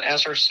go on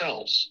as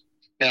ourselves.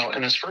 Now,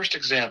 in this first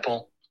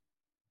example,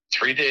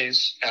 3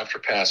 days after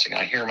passing,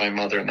 I hear my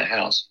mother in the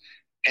house.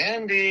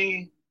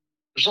 Andy, it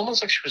was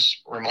almost like she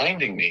was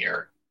reminding me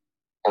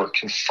or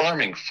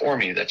confirming for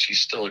me that she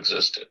still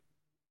existed.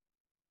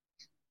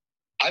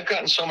 I've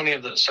gotten so many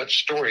of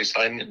such stories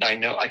that I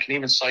know I can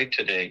even cite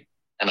today,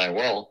 and I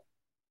will,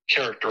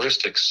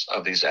 characteristics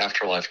of these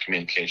afterlife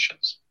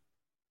communications.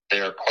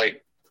 They are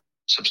quite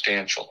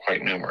substantial,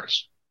 quite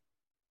numerous.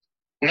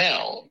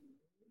 Now,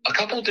 a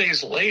couple of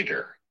days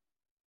later,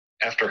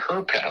 after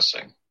her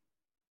passing,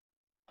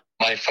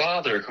 my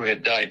father, who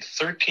had died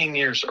 13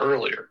 years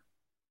earlier,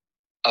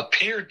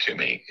 appeared to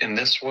me in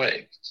this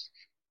way.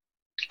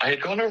 I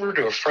had gone over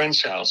to a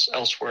friend's house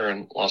elsewhere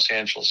in Los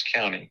Angeles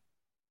County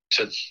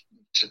to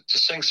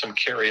sing some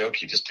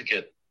karaoke just to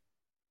get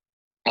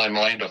my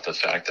mind off the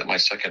fact that my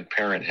second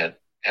parent had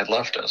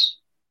left us.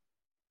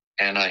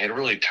 And I had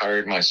really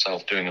tired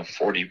myself doing a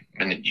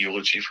 40-minute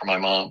eulogy for my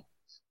mom.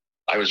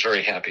 I was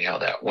very happy how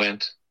that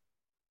went.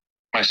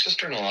 My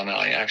sister-in-law and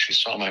I actually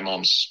saw my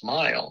mom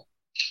smile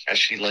as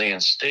she lay in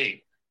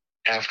state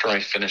after I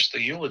finished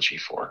the eulogy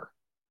for her.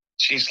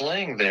 She's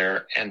laying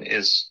there and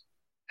has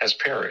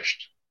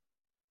perished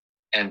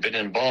and been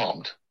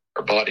embalmed.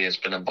 Her body has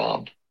been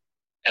embalmed.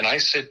 And I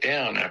sit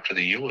down after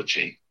the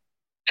eulogy,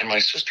 and one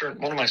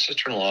of my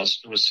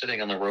sister-in-laws, who was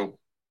sitting on the row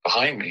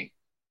behind me,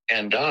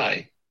 and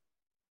I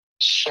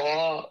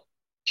saw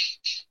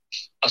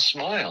a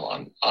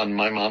smile on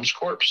my mom's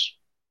corpse.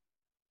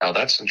 Now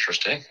that's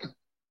interesting.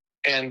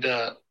 And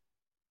so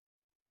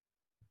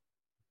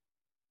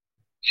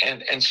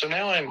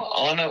now I'm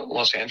on a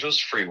Los Angeles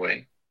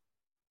freeway.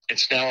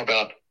 It's now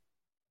about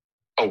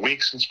a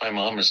week since my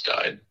mom has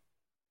died.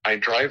 I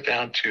drive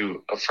down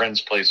to a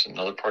friend's place in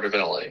another part of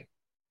LA,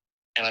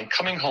 and I'm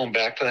coming home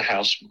back to the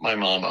house my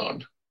mom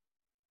owned.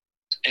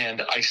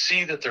 And I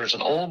see that there's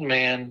an old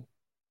man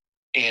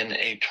in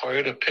a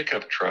Toyota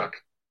pickup truck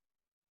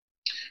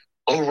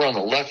over on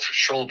the left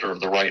shoulder of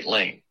the right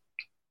lane.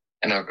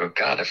 And I go,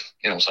 God,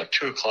 it was like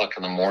 2:00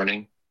 in the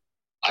morning.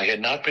 I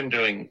had not been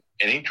doing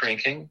any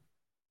drinking.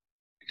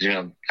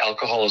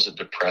 Alcohol is a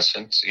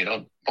depressant, so you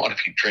don't want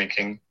to be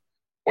drinking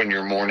when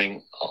you're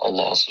mourning a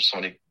loss of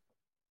somebody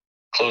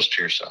close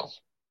to yourself.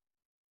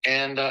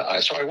 And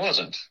so I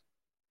wasn't.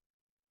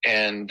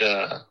 And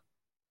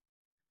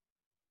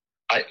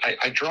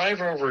I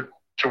drive over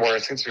to where I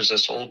think there's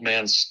this old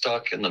man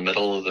stuck in the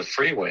middle of the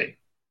freeway,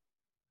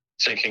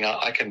 thinking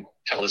I can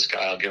tell this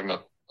guy, I'll give him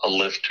a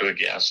lift to a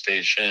gas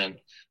station,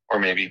 or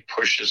maybe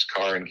push his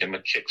car and give him a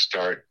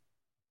kickstart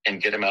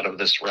and get him out of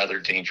this rather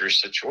dangerous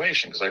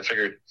situation. Because I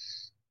figured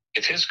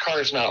if his car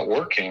is not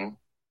working,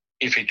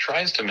 if he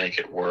tries to make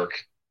it work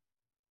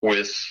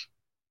with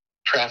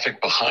traffic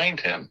behind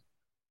him,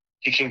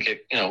 he can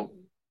get,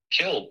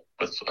 killed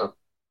with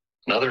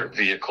another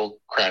vehicle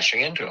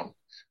crashing into him.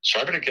 So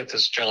I better get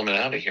this gentleman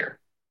out of here.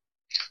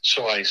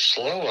 So I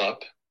slow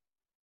up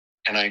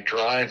and I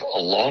drive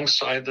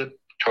alongside the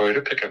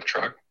Toyota pickup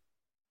truck,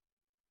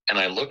 and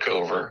I look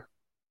over,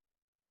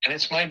 and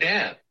it's my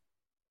dad.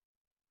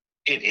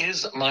 It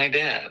is my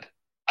dad.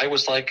 I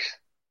was like,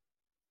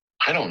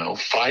 I don't know,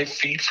 5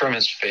 feet from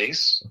his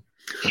face.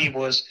 He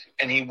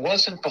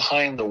wasn't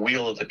behind the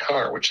wheel of the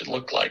car, which it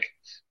looked like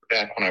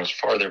back when I was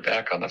farther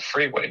back on the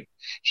freeway.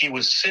 He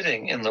was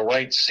sitting in the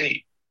right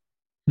seat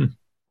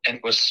and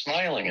was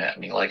smiling at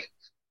me like,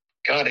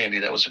 God, Andy,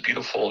 that was a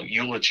beautiful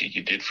eulogy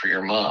you did for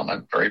your mom.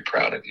 I'm very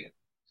proud of you.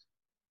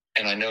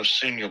 And I know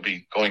soon you'll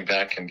be going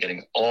back and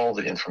getting all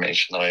the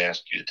information that I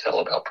asked you to tell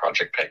about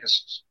Project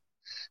Pegasus.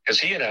 Because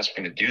he had asked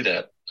me to do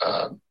that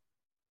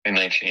in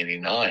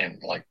 1989,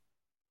 like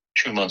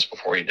 2 months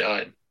before he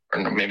died,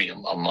 or maybe a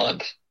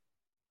month,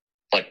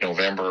 like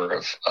November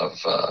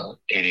of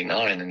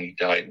 89, and he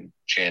died in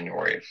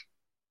January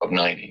of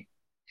 90.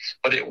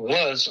 But it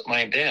was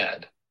my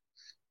dad.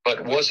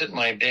 But was it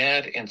my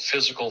dad in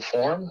physical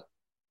form?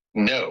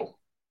 No.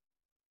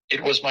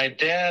 It was my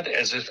dad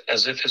as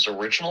if his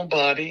original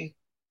body,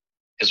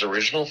 his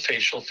original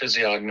facial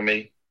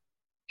physiognomy,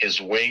 his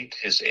weight,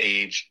 his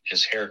age,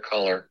 his hair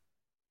color,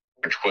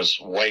 which was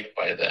white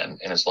by then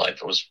in his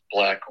life, it was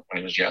black when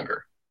he was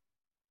younger,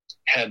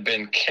 had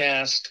been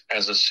cast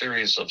as a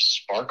series of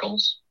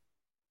sparkles.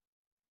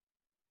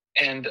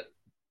 And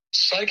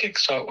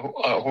psychics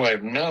who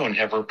I've known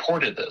have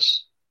reported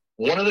this.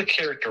 One of the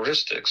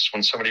characteristics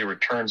when somebody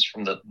returns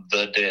from the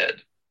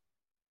dead,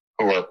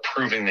 who are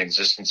proving the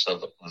existence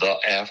of the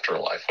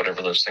afterlife,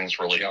 whatever those things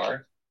really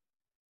are,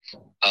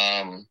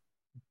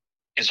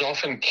 is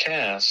often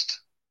cast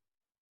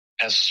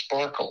as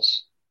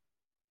sparkles.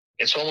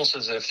 It's almost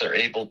as if they're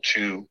able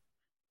to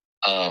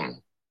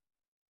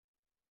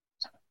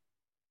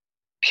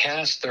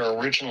cast their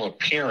original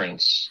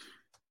appearance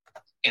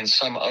in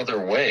some other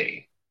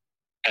way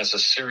as a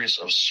series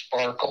of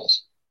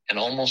sparkles and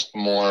almost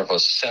more of a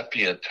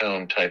sepia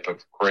tone type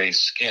of gray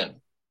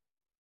skin.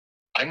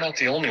 I'm not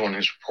the only one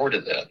who's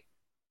reported that.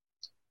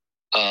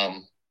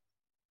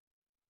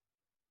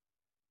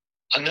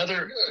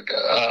 Another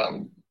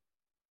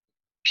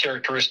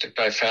characteristic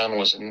I found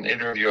was an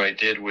interview I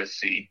did with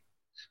the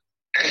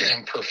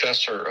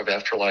professor of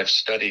afterlife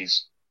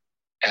studies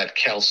at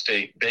Cal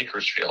State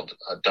Bakersfield,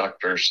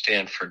 Dr.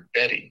 Stanford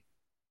Betty.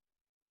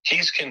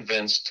 He's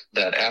convinced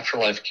that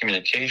afterlife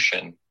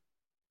communication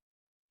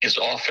is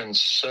often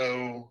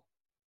so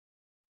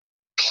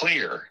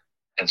clear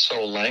and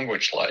so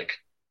language-like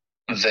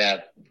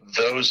that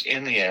those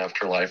in the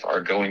afterlife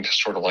are going to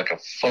sort of like a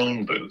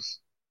phone booth.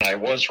 I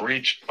was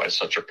reached by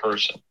such a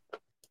person.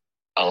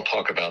 I'll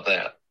talk about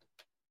that.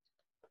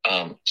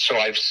 So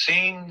I've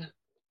seen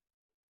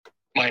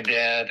my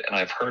dad and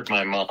I've heard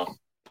my mom.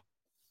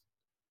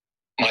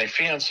 My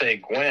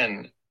fiancée,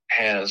 Gwen,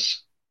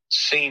 has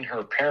seen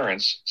her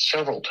parents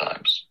several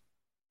times.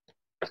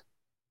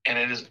 And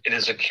it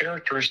is a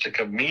characteristic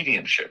of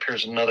mediumship.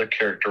 Here's another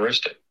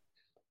characteristic.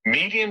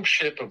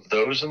 Mediumship of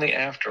those in the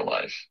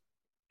afterlife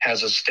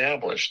has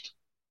established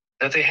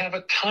that they have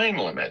a time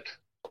limit.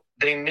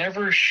 They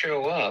never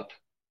show up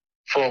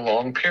for a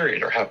long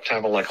period or have to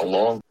have a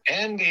long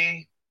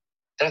Andy.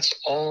 That's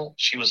all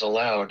she was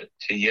allowed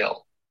to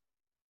yell.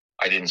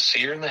 I didn't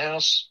see her in the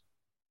house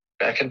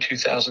back in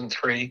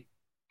 2003,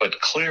 but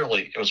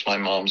clearly it was my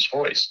mom's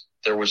voice.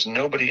 There was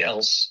nobody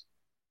else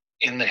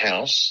in the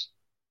house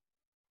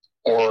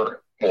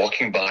or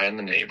walking by in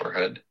the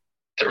neighborhood.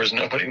 There was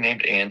nobody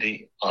named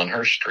Andy on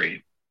her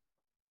street.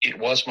 It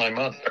was my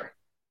mother.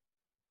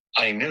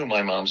 I knew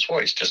my mom's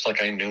voice, just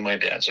like I knew my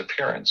dad's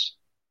appearance.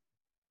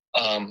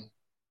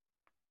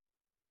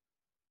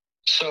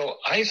 So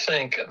I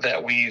think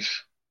that we've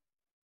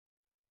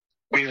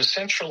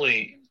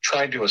essentially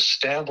tried to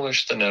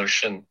establish the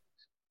notion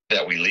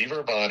that we leave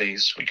our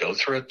bodies, we go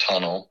through a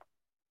tunnel,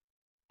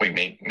 we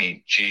may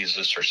meet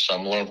Jesus or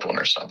some loved one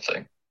or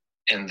something,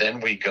 and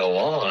then we go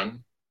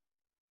on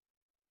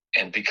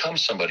and become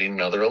somebody in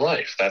another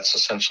life. That's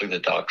essentially the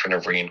doctrine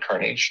of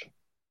reincarnation.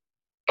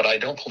 But I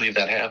don't believe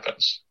that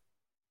happens.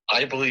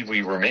 I believe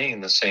we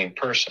remain the same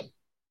person.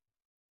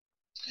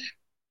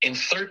 In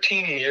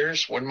 13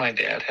 years, would my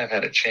dad have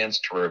had a chance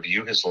to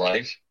review his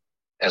life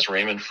as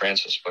Raymond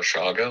Francis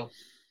Basiago?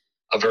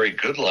 A very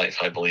good life,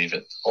 I believe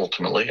it,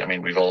 ultimately. I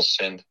mean, we've all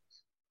sinned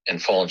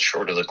and fallen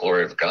short of the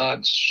glory of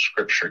God,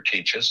 Scripture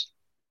teaches.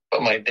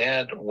 But my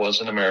dad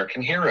was an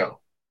American hero.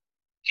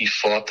 He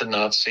fought the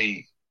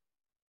Nazi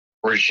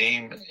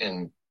regime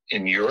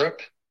in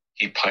Europe.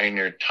 He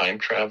pioneered time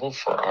travel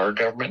for our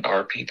government,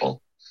 our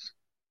people,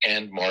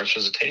 and Mars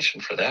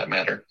visitation for that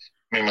matter.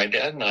 I mean, my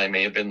dad and I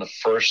may have been the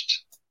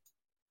first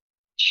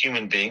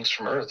human beings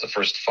from Earth, the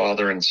first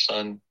father and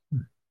son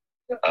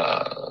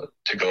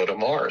to go to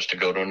Mars, to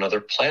go to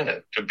another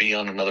planet, to be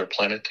on another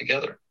planet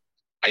together.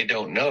 I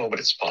don't know, but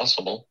it's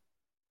possible.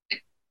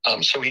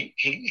 So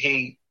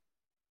he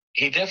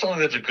definitely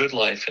lived a good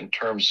life in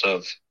terms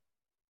of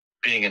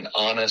being an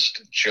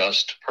honest,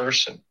 just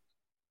person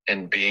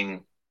and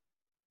being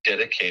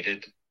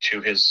dedicated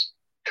to his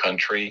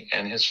country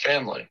and his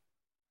family.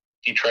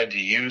 He tried to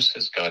use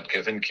his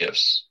God-given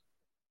gifts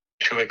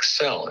to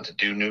excel and to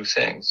do new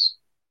things.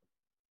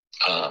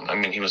 I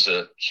mean, he was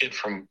a kid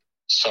from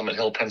Summit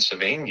Hill,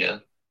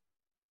 Pennsylvania,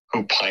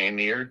 who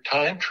pioneered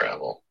time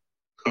travel,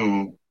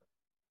 who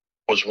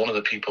was one of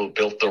the people who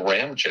built the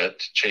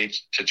ramjet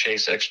to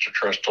chase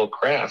extraterrestrial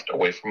craft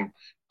away from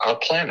our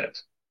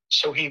planet.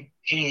 So he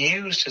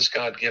used his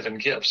God-given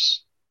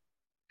gifts.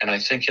 And I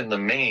think in the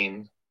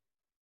main,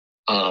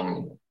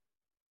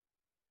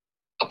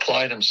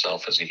 applied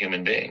himself as a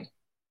human being.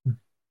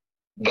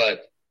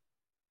 But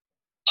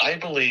I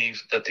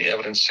believe that the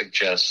evidence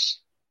suggests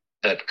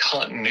that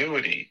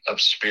continuity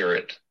of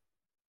spirit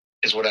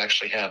is what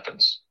actually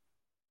happens.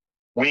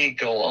 We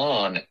go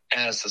on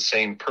as the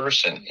same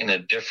person in a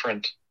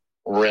different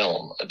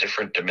realm, a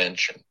different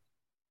dimension,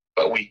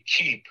 but we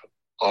keep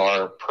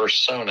our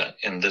persona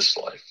in this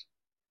life.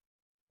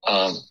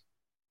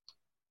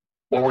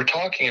 What we're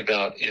talking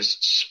about is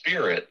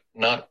spirit,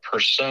 not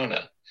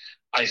persona.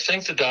 I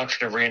think the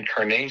doctrine of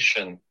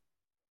reincarnation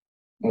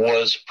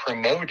was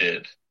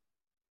promoted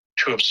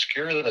to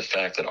obscure the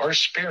fact that our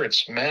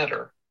spirits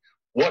matter.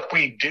 What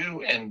we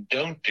do and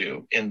don't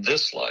do in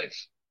this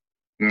life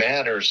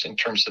matters in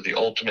terms of the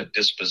ultimate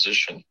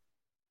disposition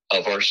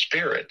of our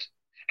spirit.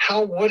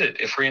 How would it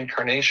if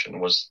reincarnation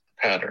was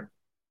the pattern?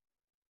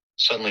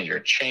 Suddenly you're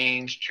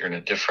changed, you're in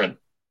a different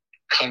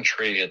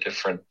country, a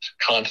different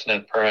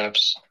continent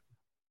perhaps.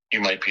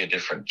 You might be a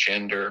different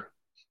gender.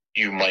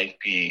 You might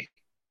be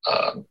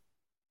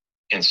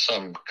in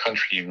some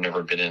country you've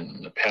never been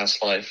in the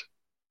past life.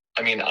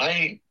 I mean,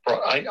 I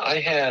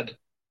had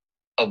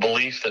a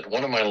belief that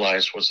one of my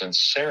lives was in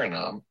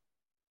Suriname.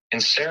 In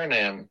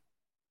Suriname,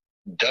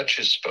 Dutch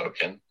is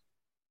spoken,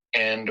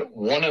 and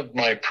one of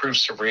my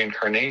proofs of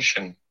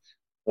reincarnation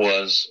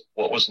was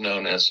what is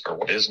known as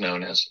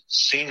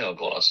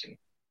xenoglossy.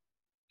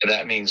 And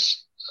that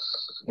means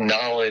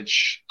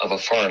knowledge of a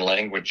foreign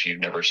language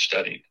you've never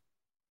studied.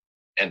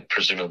 And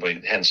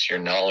presumably, hence, your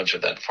knowledge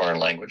of that foreign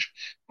language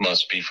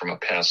must be from a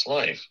past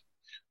life.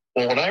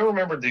 Well, when I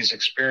remembered these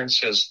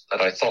experiences that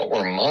I thought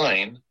were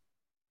mine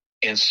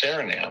in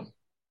Suriname,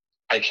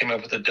 I came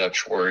up with the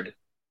Dutch word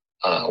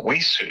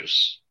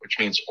weeshuis, which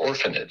means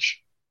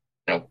orphanage,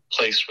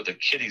 place where the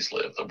kiddies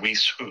live, the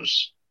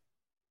weeshuis.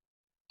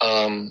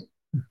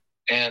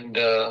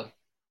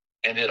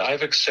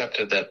 I've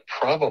accepted that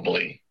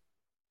probably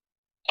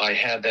I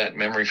had that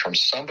memory from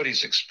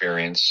somebody's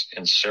experience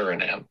in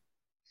Suriname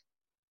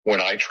when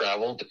I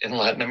traveled in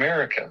Latin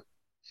America,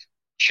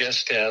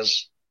 just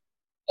as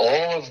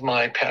all of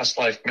my past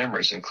life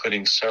memories,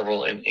 including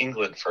several in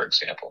England, for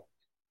example.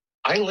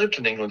 I lived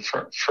in England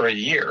for a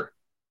year,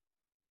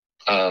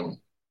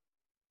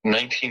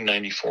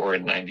 1994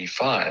 and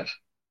 95.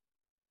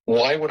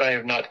 Why would I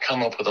have not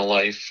come up with a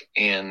life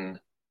in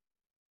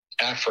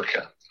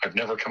Africa? I've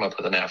never come up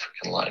with an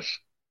African life.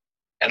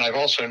 And I've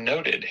also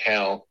noted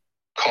how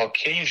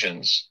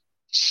Caucasians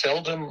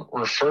seldom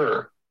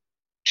refer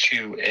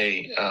to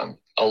a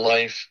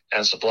life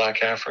as a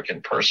Black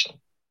African person.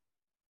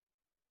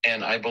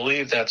 And I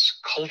believe that's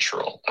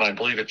cultural. And I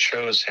believe it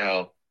shows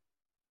how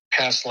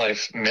past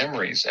life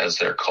memories, as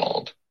they're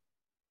called,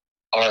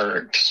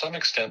 are to some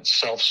extent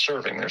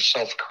self-serving. They're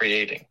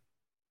self-creating.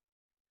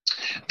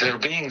 They're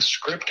being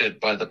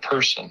scripted by the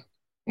person,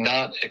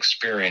 not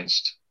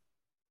experienced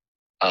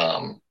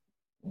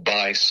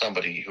by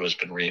somebody who has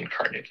been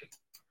reincarnated.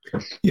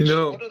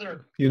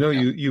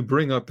 You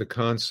bring up the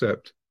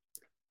concept.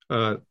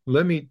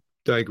 Let me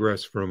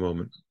digress for a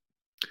moment.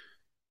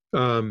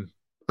 I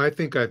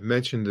think I've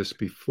mentioned this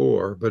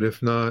before, but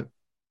if not,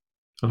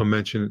 I'll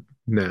mention it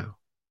now.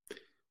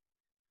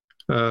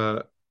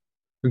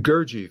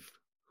 Gurdjieff,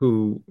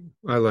 who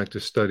I like to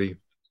study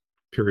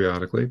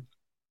periodically,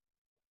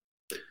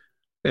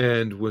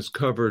 and was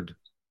covered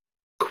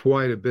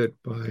quite a bit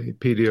by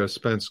P.D.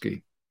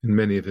 Ouspensky in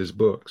many of his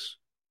books,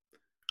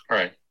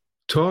 right,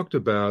 talked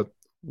about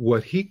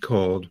what he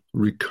called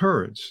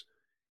recurrence.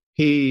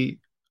 He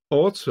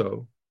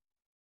also,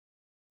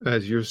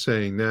 as you're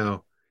saying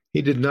now,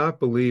 he did not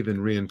believe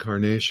in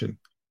reincarnation.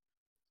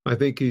 I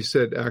think he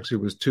said actually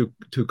it was too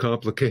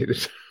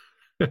complicated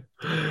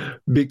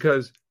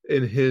because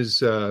in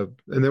his and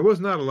there was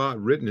not a lot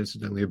written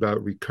incidentally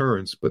about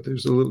recurrence, but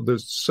there's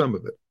some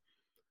of it.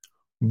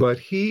 But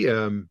he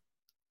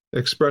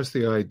expressed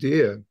the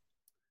idea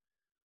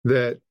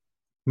that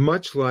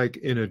much like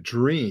in a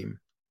dream,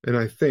 and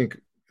I think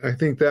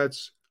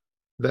that's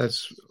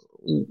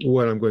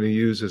what I'm going to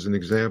use as an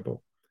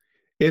example.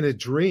 In a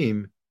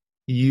dream,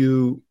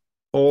 you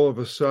all of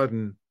a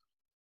sudden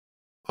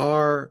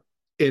are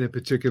in a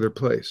particular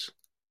place.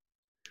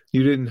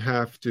 You didn't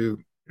have to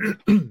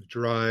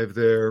drive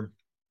there.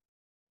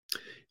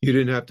 You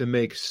didn't have to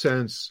make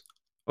sense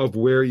of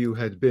where you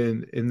had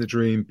been in the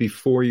dream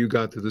before you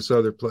got to this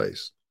other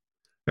place.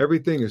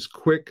 Everything is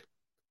quick.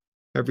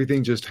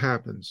 Everything just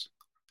happens.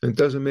 And it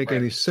doesn't make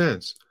any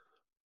sense.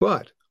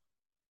 But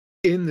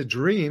in the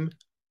dream,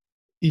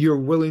 you're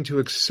willing to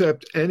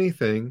accept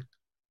anything.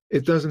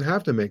 It doesn't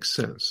have to make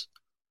sense.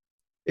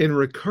 In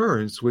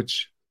recurrence,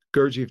 which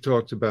Gurdjieff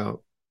talked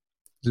about,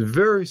 is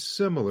very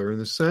similar in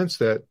the sense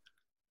that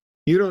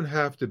you don't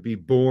have to be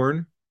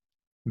born,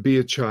 be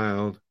a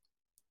child,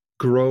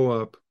 grow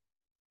up,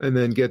 and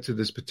then get to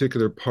this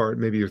particular part.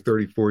 Maybe you're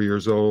 34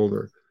 years old,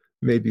 or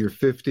maybe you're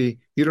 50.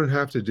 You don't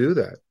have to do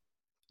that.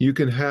 You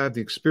can have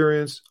the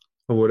experience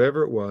of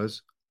whatever it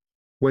was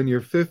when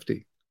you're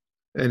 50.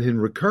 And in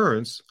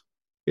recurrence,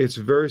 it's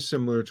very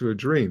similar to a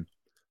dream.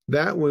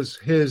 That was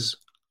his,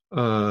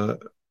 I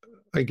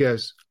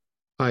guess,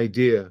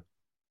 idea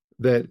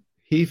that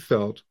he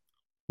felt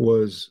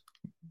was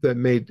that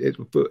made it,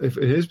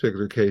 in his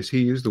particular case,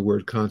 he used the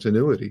word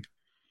continuity.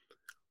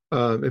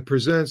 It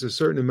presents a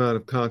certain amount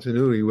of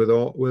continuity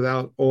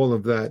without all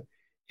of that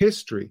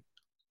history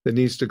that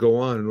needs to go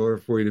on in order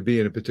for you to be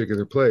in a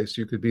particular place.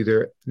 You could be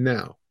there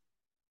now.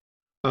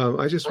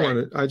 I just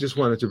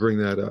wanted to bring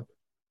that up.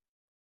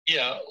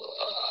 Yeah,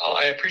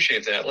 I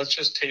appreciate that. Let's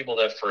just table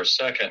that for a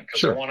second, because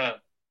sure.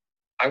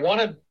 I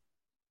want to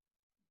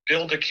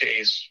build a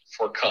case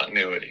for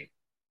continuity.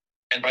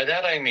 And by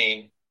that I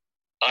mean,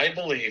 I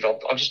believe, I'll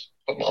just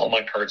put all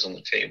my cards on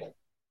the table.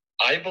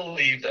 I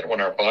believe that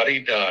when our body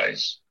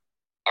dies,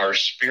 our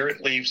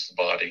spirit leaves the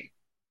body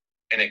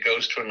and it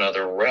goes to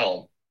another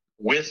realm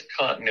with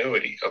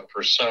continuity of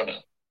persona.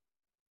 And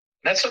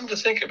that's something to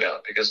think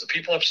about, because the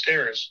people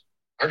upstairs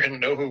are going to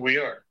know who we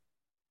are.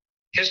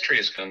 History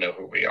is going to know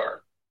who we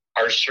are.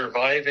 Our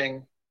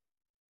surviving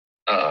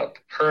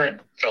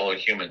current fellow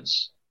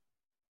humans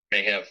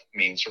may have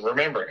means of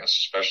remembering us,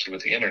 especially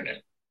with the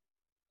internet,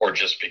 or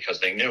just because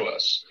they knew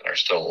us and are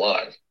still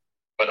alive.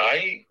 But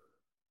I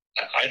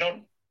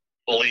don't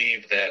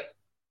believe that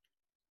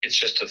it's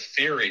just a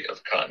theory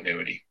of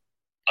continuity.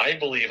 I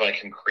believe I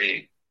can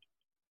create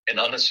an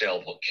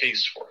unassailable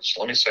case for it.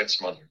 So let me cite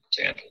some other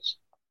examples.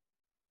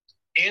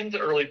 In the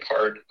early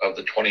part of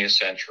the 20th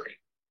century,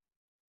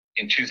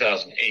 in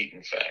 2008,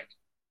 in fact,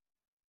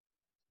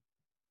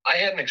 I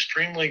had an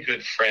extremely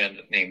good friend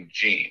named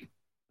Gene,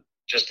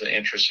 just in the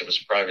interest of his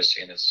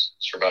privacy and his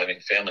surviving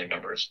family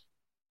members.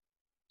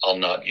 I'll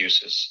not use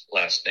his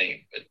last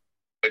name,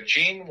 but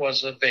Gene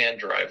was a van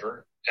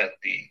driver at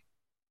the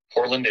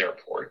Portland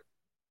airport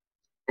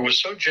who was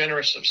so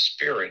generous of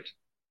spirit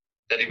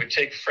that he would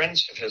take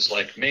friends of his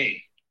like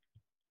me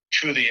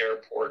to the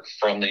airport,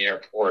 from the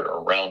airport,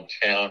 or around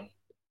town.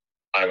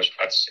 I was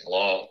practicing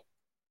law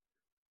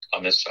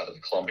on this side of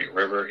the Columbia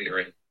River here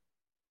in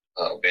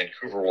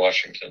Vancouver,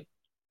 Washington.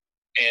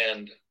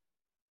 And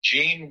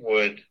Gene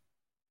would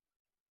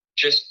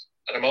just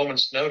at a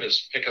moment's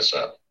notice pick us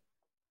up.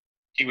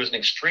 He was an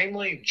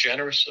extremely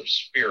generous of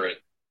spirit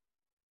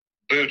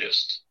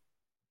Buddhist,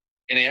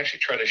 and he actually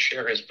tried to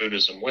share his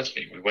Buddhism with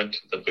me. We went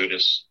to the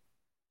Buddhist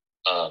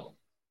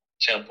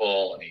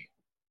temple, and he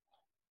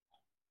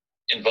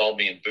involved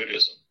me in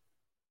Buddhism.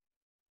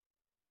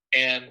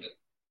 And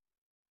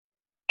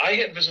I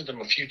had visited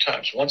him a few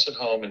times, once at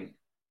home and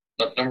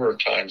a number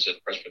of times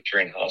at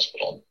Presbyterian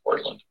Hospital in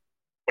Portland,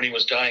 when he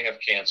was dying of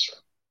cancer.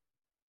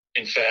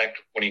 In fact,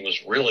 when he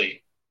was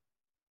really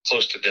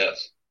close to death,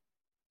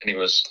 and he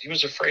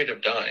was afraid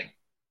of dying.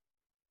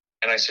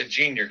 And I said,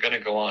 Gene, you're going to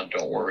go on,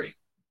 don't worry.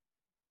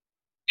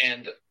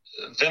 And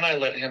then I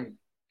let him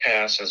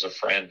pass as a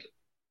friend.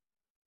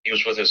 He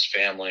was with his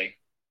family,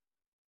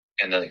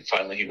 and then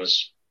finally he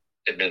was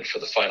admitted for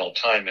the final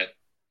time at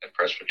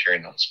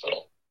Presbyterian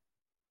Hospital.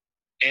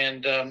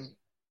 And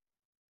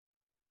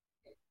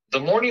the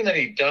morning that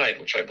he died,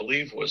 which I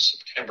believe was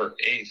September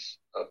 8th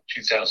of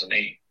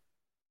 2008,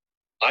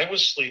 I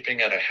was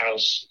sleeping at a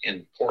house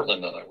in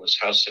Portland, and I was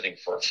house sitting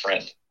for a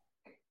friend.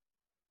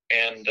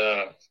 And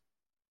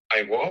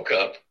I woke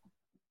up,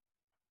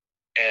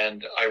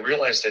 and I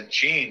realized that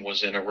Gene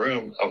was in a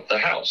room of the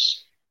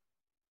house.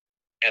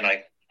 And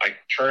I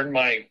turned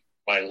my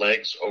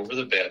legs over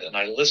the bed, and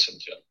I listened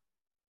to him.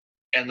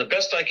 And the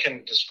best I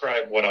can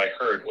describe what I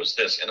heard was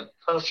this, in a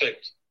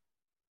perfect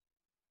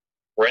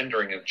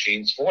rendering of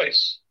Gene's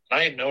voice. And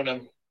I had known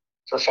him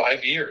for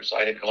 5 years.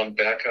 I had gone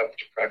back up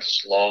to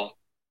practice law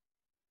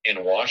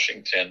in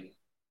Washington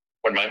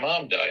when my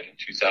mom died in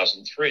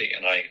 2003,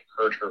 and I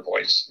heard her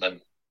voice, and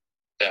then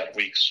that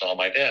week saw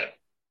my dad.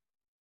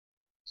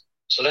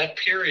 So that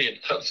period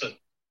of the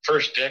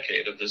first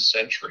decade of this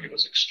century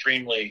was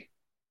extremely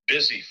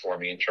busy for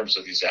me in terms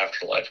of these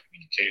afterlife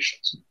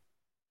communications.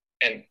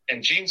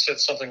 And Gene said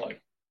something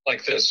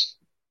like this.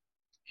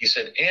 He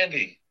said,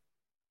 Andy,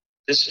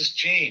 this is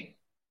Gene.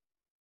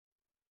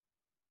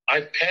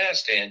 I've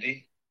passed,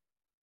 Andy.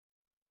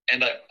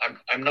 And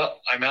I'm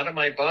out of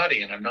my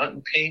body, and I'm not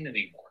in pain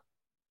anymore.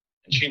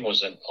 And Gene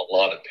was in a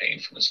lot of pain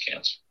from his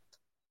cancer.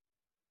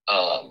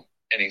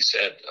 And he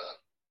said,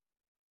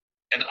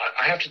 and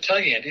I have to tell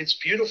you, Andy, it's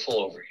beautiful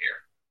over here.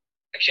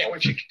 I can't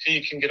wait till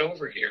you can get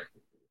over here.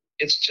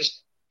 It's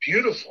just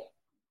beautiful.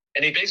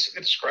 And he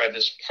basically described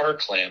this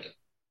parkland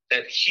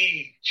that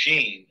he,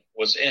 Gene,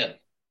 was in.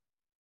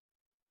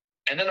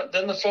 And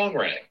then the phone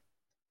rang.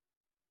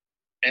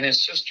 And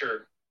his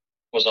sister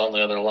was on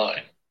the other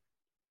line.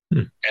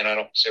 And I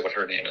don't say what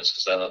her name is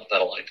because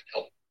that'll like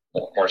help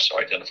more so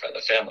identify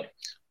the family.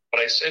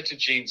 But I said to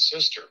Gene's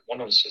sister,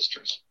 one of his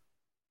sisters,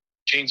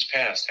 Gene's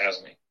passed,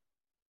 hasn't he?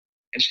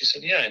 And she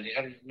said, yeah, Andy,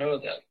 how did you know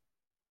that?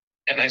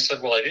 And I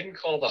said, well, I didn't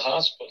call the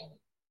hospital.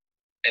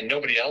 And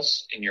nobody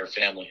else in your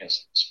family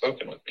has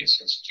spoken with me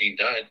since Gene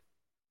died.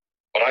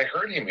 But I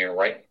heard him here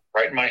right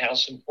in my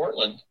house in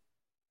Portland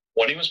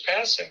when he was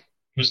passing.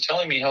 He was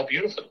telling me how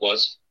beautiful it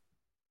was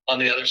on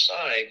the other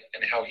side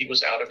and how he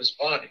was out of his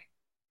body.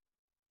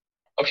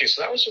 Okay,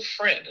 so that was a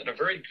friend and a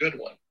very good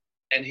one.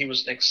 And he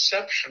was an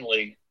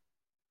exceptionally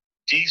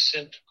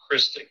decent,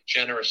 Christic,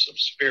 generous of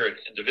spirit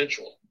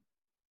individual.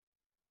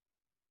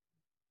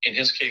 In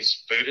his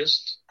case,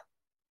 Buddhist.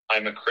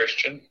 I'm a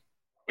Christian.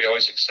 We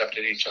always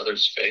accepted each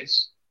other's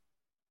faiths.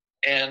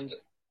 And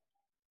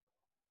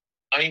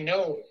I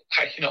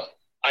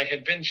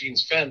had been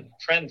Gene's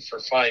friend for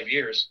 5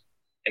 years,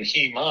 and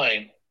he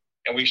mine,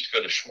 and we used to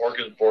go to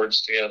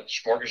smorgasbords together,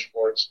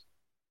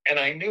 and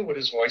I knew what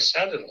his voice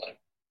sounded like.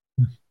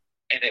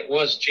 And it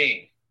was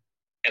Gene.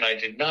 And I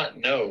did not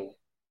know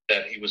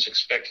that he was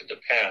expected to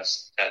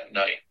pass that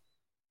night.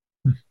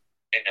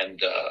 And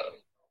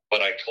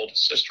but I told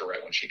his sister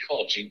right when she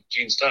called,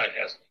 Gene's died,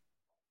 hasn't he?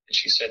 And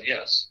she said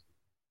yes.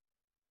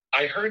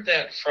 I heard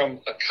that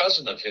from a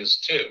cousin of his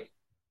too,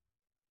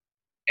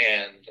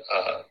 and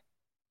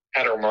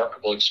had a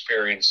remarkable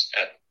experience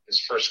at his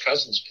first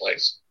cousin's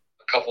place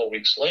a couple of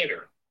weeks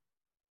later,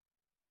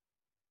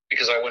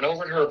 because I went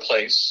over to her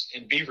place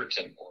in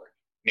Beaverton,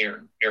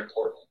 near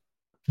Portland.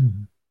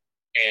 Mm-hmm.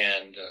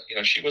 And,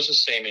 she was the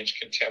same age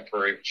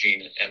contemporary of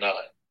Gene and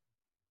I.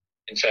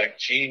 In fact,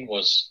 Gene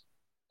was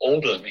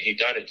older than me. He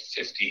died at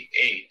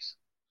 58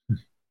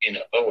 in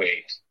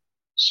 08.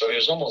 So he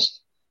was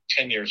almost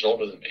 10 years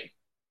older than me.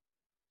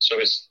 So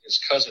his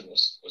cousin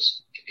was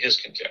his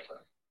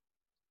contemporary.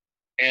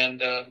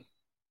 And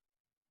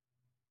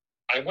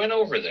I went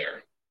over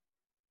there,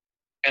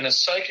 and a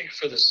psychic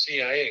for the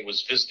CIA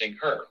was visiting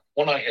her,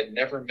 one I had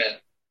never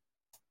met.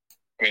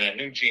 I mean, I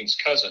knew Gene's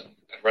cousin.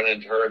 I'd run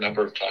into her a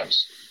number of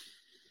times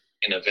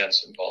in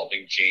events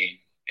involving Gene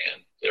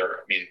and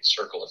their immediate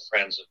circle of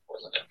friends in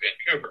Portland and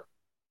Vancouver.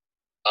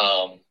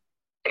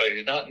 But I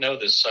did not know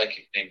this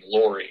psychic named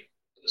Lori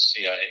for the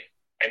CIA.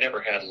 I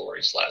never had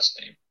Lori's last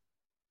name.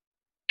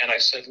 And I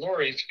said,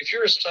 Lori, if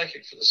you're a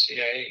psychic for the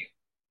CIA,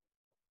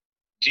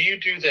 do you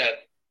do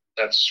that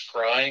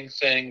scrying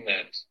thing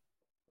that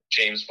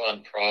James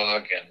von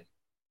Prague and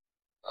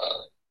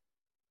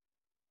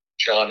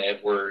John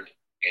Edward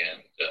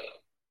and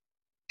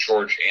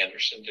George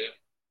Anderson do?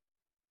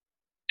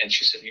 And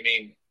she said, you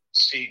mean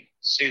see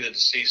the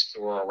deceased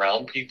who are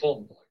around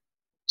people,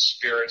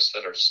 spirits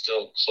that are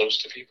still close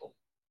to people?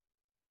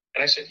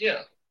 And I said,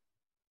 yeah.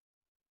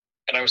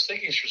 And I was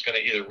thinking she was going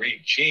to either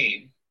read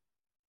Gene,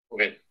 who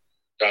had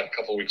died a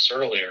couple of weeks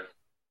earlier,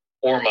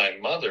 or my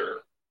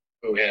mother,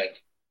 who had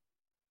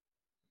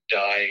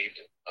died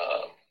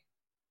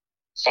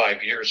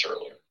 5 years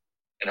earlier.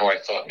 And how I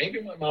thought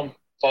maybe my mom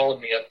followed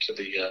me up to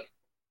the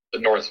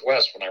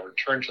Northwest when I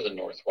returned to the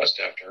Northwest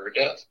after her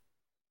death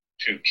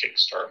to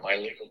kickstart my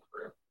legal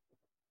career.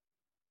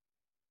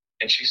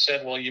 And she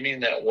said, well, you mean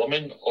that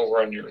woman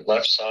over on your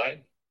left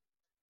side?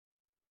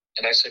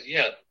 And I said,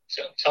 yeah,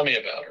 tell me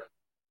about her.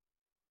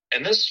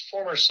 And this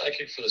former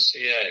psychic for the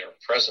CIA, or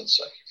present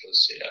psychic for the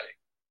CIA,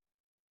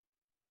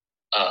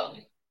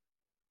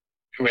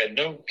 who had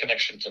no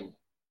connection to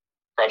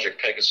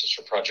Project Pegasus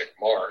or Project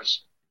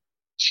Mars,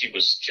 she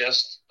was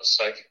just a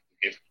psychic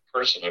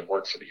person who had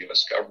worked for the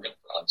U.S. government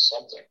on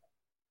something,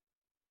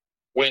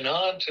 went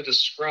on to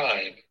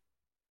describe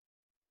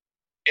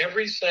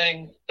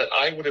everything that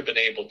I would have been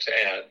able to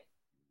add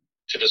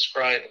to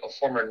describe a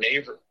former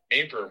neighbor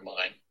of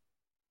mine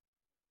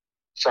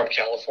from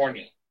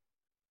California.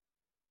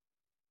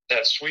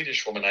 That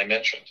Swedish woman I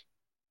mentioned,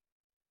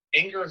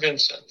 Inger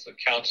Vincent, the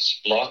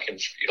Countess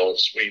Glockenspiel of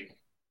Sweden,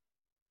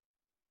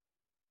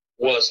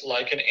 was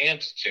like an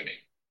aunt to me.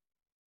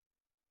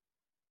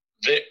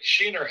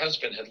 She and her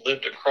husband had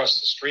lived across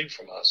the street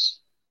from us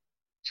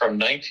from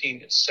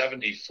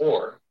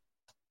 1974,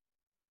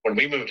 when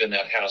we moved in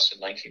that house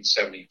in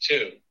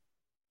 1972,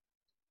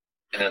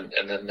 and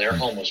then their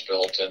home was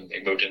built and they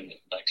moved in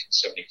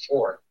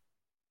 1974,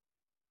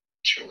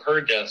 to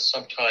her death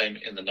sometime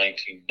in the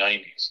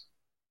 1990s.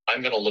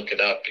 I'm going to look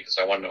it up because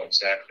I want to know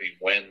exactly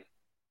when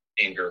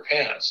Inger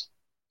passed.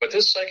 But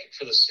this psychic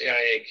for the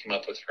CIA came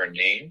up with her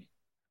name,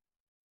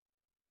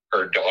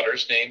 her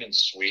daughter's name in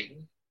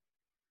Sweden,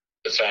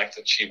 the fact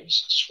that she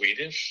was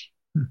Swedish,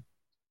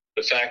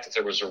 the fact that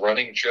there was a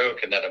running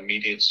joke in that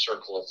immediate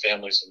circle of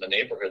families in the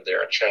neighborhood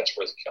there in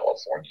Chatsworth,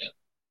 California,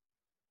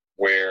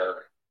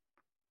 where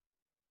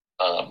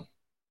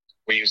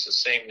We used the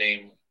same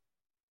name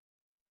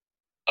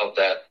of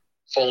that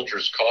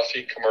Folgers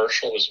coffee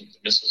commercial. It was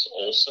Mrs.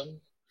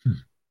 Olson.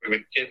 We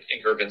would kid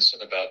Inger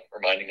Vincent about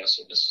reminding us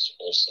of Mrs.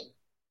 Olson,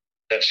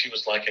 that she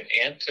was like an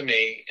aunt to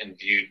me and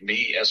viewed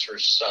me as her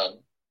son,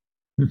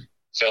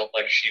 felt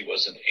like she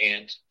was an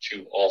aunt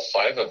to all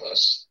 5 of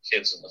us,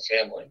 kids in the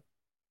family,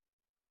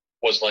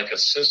 was like a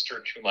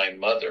sister to my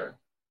mother.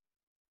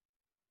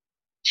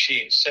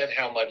 She said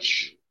how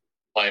much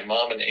my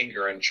mom and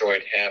Inger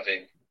enjoyed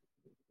having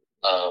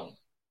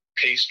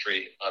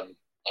pastry on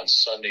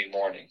Sunday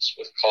mornings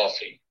with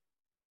coffee,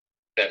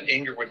 that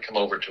Inger would come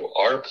over to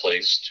our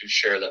place to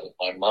share that with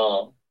my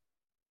mom,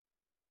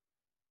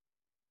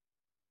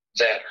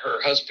 that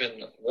her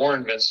husband,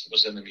 Warren Vincent,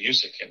 was in the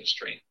music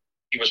industry.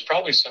 He was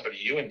probably somebody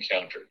you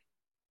encountered,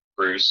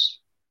 Bruce.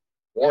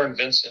 Warren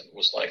Vincent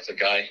was like the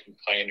guy who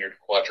pioneered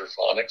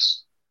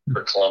quadraphonics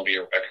for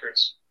Columbia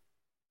Records.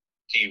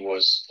 He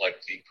was like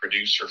the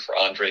producer for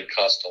Andre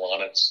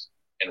Kostelanetz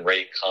and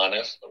Ray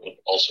Conniff, that would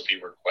also be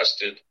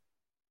requested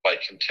by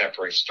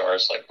contemporary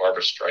stars like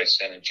Barbra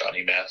Streisand and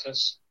Johnny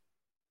Mathis.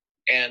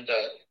 And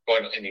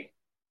he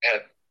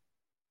had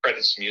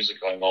credits of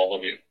music going all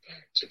the way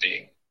back to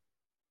being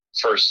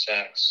first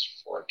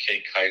sax for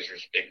Kay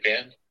Kaiser's big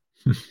band.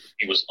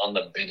 He was on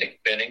the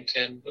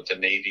Bennington with the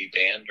Navy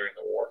band during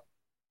the war.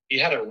 He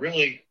had a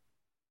really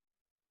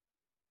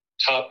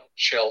top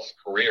shelf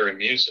career in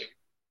music.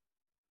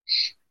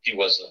 He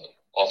was an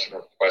often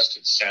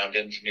requested sound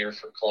engineer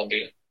for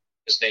Columbia.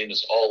 His name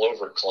is all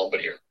over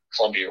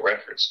Columbia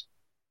Records,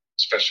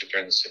 especially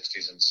during the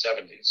 60s and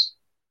 70s.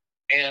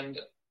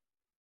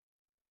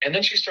 And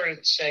then she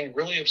started saying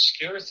really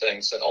obscure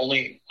things that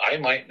only I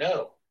might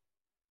know.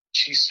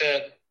 She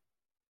said,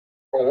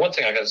 well, one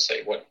thing I got to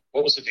say, what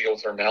was the deal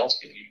with her mouth?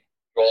 You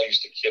all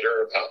used to kid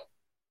her about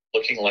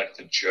looking like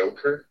the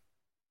Joker.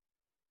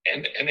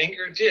 And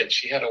Inger did.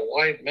 She had a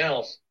wide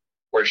mouth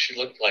where she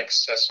looked like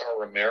Cesar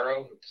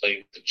Romero, who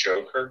played the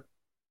Joker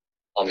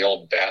on the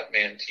old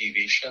Batman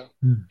TV show.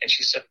 And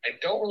she said, I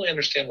don't really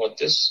understand what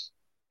this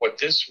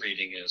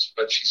reading is,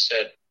 but she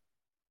said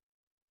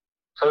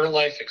her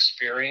life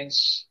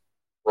experience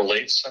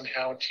relates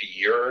somehow to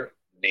your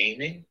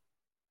naming.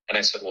 And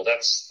I said, well,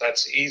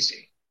 that's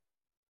easy.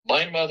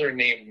 My mother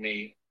named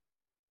me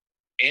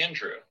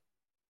Andrew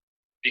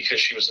because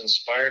she was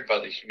inspired by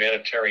the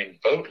humanitarian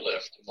boat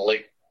lift in the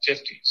late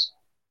 50s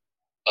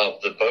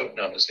of the boat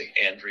known as the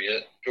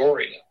Andrea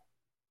Doria.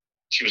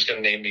 She was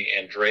going to name me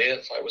Andrea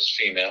if I was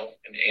female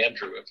and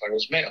Andrew if I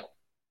was male.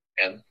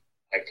 And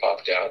I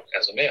popped out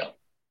as a male.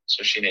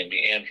 So she named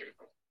me Andrew,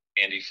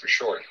 Andy for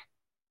short.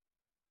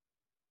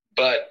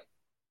 But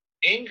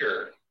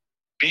Inger,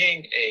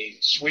 being a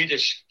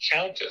Swedish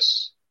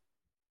countess,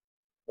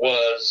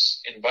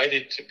 was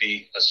invited to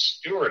be a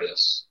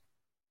stewardess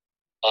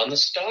on the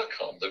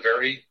Stockholm, the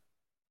very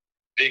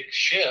big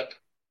ship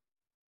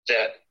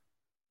that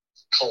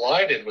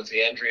collided with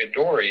the Andrea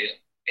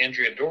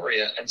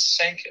Doria and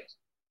sank it.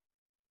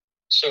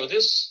 So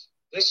this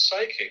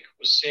psychic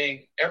was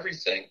seeing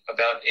everything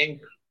about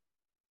Inger.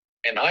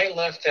 And I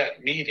left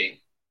that meeting.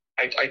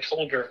 I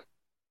told her,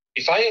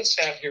 if I had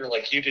sat here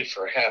like you did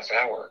for a half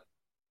hour,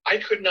 I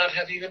could not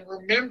have even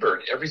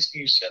remembered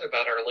everything you said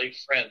about our late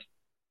friend,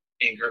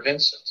 Inger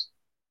Vincent.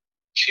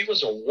 She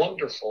was a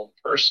wonderful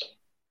person.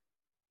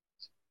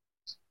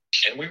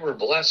 And we were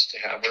blessed to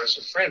have her as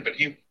a friend. But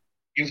you've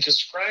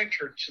described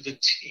her to the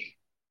T.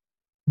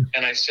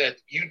 And I said,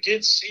 you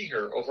did see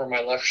her over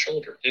my left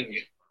shoulder, didn't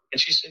you? And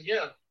she said,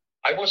 yeah.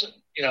 I wasn't,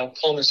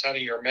 pulling this out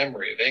of your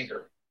memory of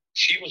Inger.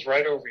 She was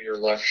right over your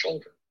left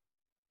shoulder.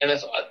 And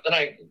then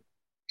I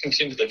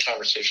continued the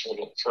conversation a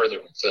little further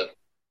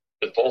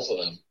with both of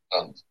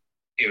them,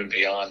 even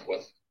beyond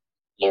what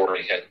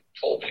Lori had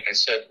told me. I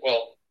said,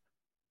 well,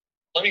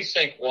 let me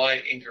think why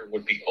Inger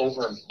would be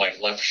over my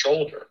left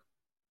shoulder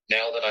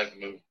now that I've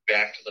moved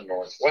back to the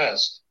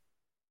Northwest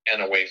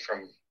and away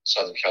from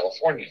Southern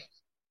California,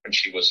 when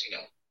she was,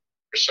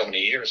 for so many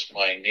years,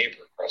 my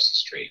neighbor across the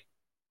street.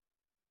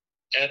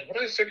 And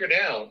what I figured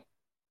out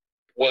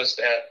was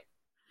that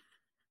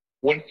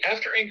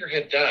after Inger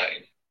had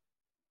died,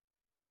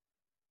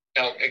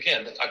 now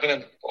again, I'm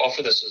going to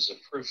offer this as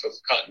a proof of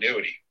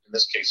continuity, in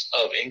this case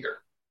of Inger.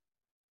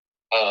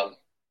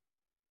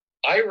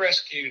 I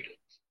rescued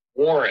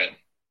Warren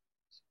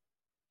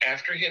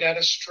after he had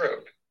a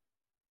stroke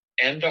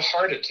and a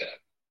heart attack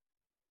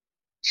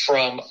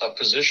from a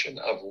position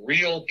of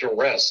real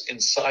duress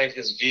inside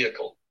his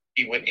vehicle.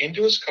 He went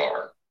into his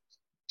car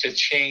to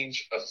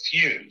change a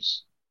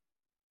fuse,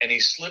 and he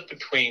slipped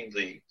between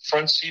the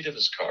front seat of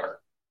his car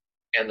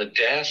and the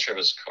dash of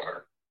his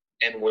car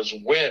and was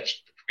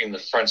wedged between the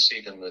front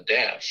seat and the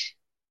dash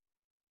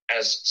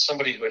as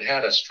somebody who had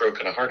had a stroke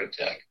and a heart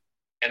attack.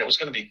 And it was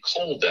going to be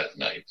cold that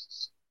night.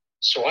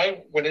 So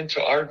I went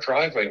into our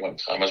driveway one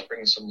time. I was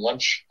bringing some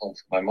lunch home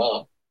for my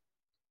mom.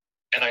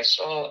 And I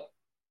saw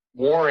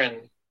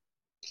Warren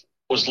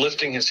was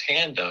lifting his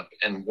hand up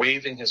and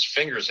waving his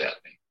fingers at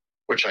me,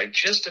 which I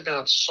just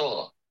about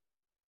saw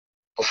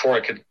before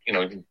I could,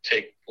 even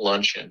take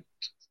lunch in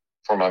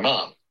for my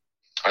mom.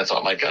 I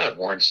thought, my God,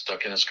 Warren's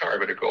stuck in his car. I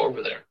better go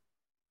over there.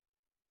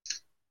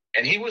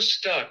 And he was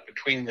stuck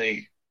between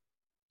the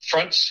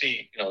front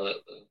seat,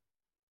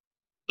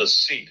 the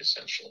seat,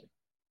 essentially,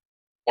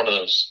 one of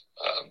those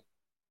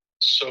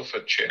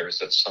sofa chairs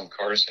that some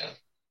cars have,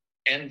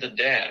 and the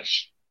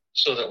dash,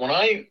 so that when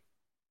I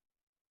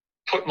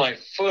put my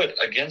foot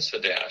against the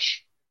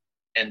dash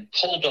and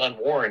pulled on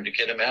Warren to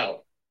get him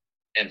out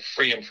and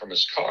free him from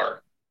his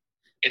car,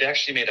 it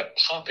actually made a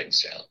popping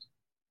sound.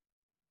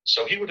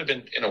 So he would have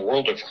been in a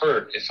world of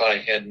hurt if I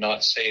had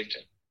not saved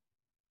him.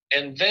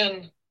 And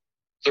then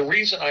the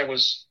reason I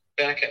was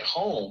back at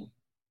home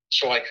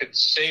so I could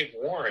save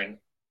Warren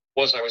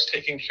was I was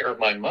taking care of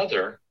my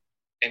mother,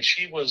 and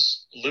she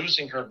was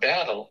losing her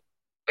battle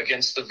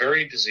against the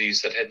very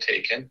disease that had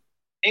taken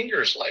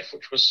Inger's life,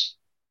 which was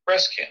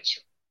breast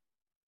cancer.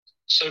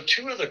 So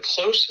two of the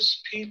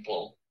closest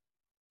people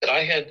that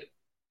I had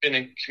been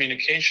in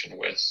communication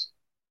with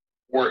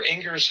were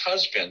Inger's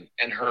husband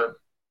and her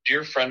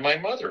dear friend, my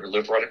mother, who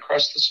lived right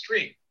across the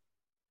street.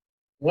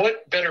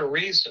 What better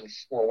reason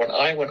for when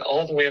I went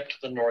all the way up to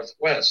the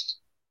Northwest,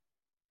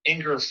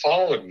 Inger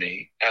followed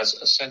me as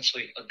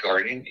essentially a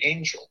guardian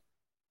angel?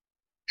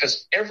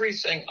 Because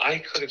everything I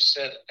could have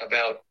said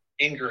about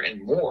Inger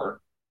and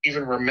more,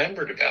 even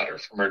remembered about her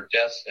from her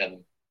death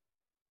in,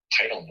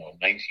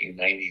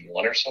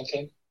 1991 or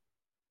something,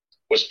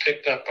 was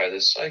picked up by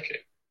this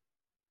psychic.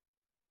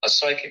 A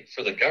psychic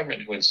for the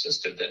government who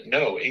insisted that,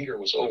 no, Inger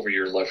was over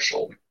your left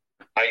shoulder.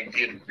 I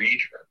did read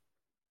her,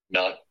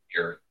 not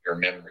your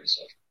memories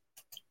of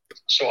her.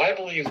 So I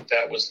believe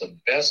that was the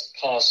best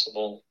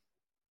possible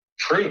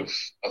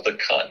proof of the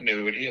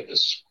continuity of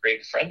this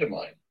great friend of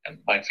mine and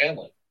my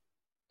family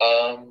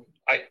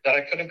that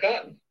I could have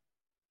gotten.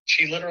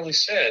 She literally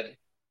said,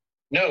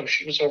 no,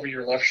 she was over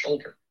your left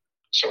shoulder.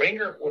 So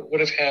Inger would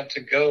have had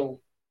to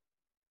go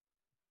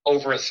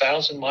over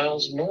 1,000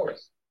 miles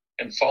north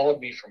and followed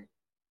me from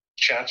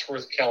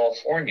Chatsworth,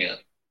 California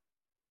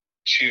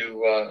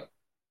to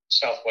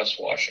Southwest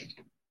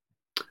Washington.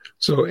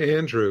 So,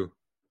 Andrew,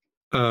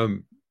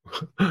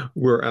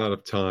 we're out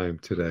of time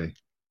today.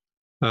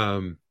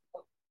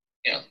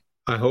 Yeah.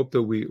 I hope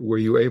that were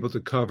you able to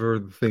cover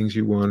the things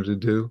you wanted to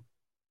do?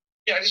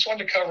 Yeah, I just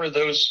wanted to cover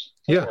those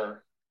four. Yeah,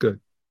 good.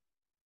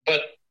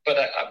 But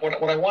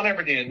what I want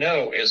everybody to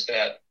know is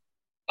that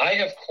I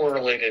have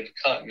correlated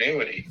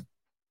continuity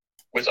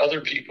with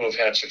other people who've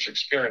had such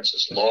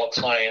experiences, law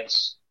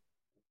clients,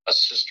 a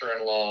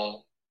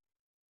sister-in-law,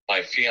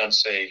 my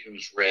fiance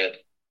who's read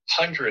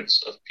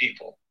hundreds of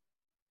people.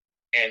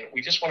 And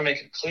we just want to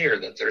make it clear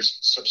that there's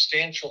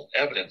substantial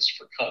evidence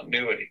for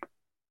continuity.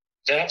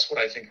 That's what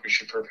I think we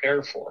should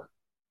prepare for.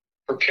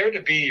 Prepare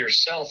to be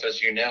yourself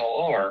as you now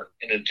are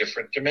in a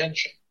different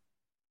dimension.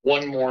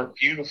 One more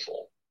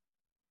beautiful,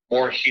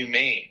 more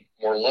humane,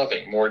 more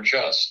loving, more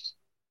just.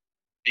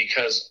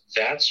 Because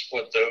that's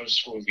what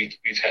those who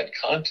we've had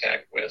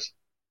contact with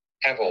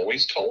have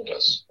always told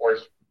us or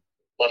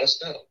let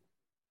us know.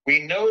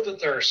 We know that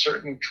there are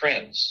certain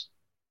trends.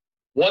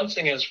 One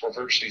thing is we're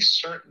virtually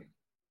certain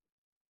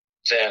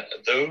that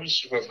those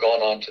who have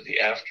gone on to the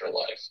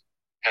afterlife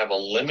have a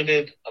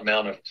limited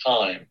amount of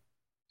time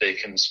they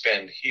can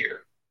spend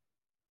here.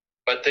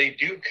 But they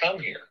do come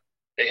here.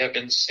 They have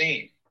been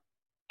seen.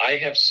 I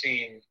have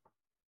seen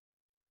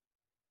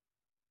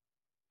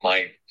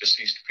my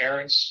deceased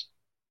parents,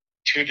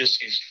 two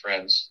deceased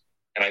friends,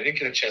 and I didn't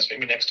get a chance.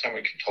 Maybe next time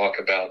we can talk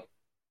about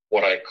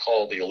what I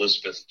call the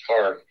Elizabeth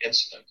Targ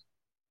incident.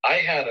 I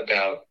had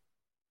about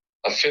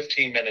a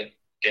 15-minute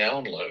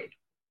download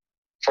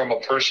from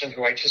a person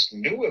who I just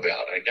knew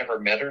about. I never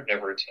met her,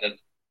 never attended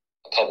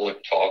a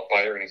public talk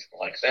by her or anything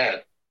like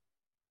that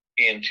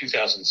in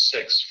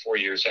 2006, 4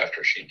 years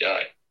after she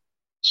died.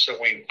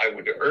 So I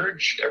would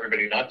urge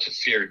everybody not to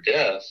fear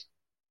death,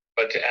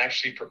 but to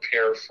actually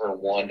prepare for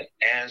one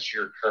as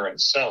your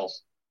current self,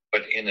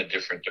 but in a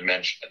different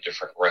dimension, a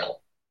different realm,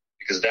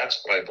 because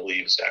that's what I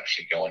believe is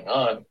actually going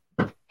on.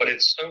 But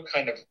it's so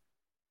kind of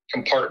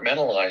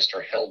compartmentalized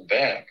or held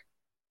back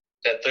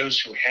that those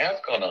who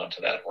have gone on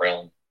to that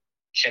realm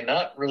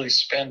cannot really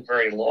spend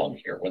very long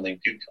here when they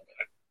do come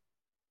back.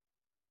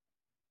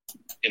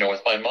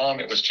 With my mom,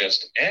 it was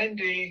just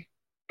Andy.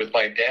 With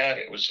my dad,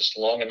 it was just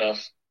long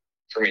enough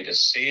for me to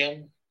see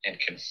him and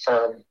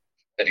confirm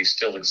that he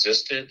still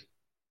existed,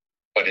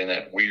 but in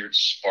that weird,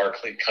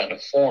 sparkly kind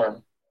of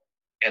form.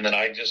 And then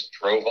I just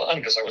drove on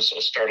because I was so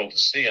startled to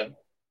see him.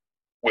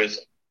 With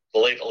the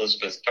late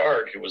Elizabeth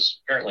Targ, who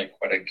was apparently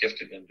quite a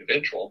gifted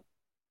individual,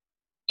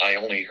 I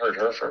only heard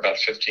her for about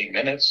 15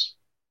 minutes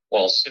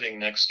while sitting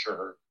next to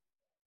her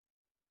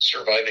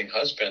surviving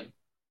husband.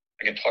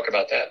 I can talk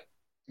about that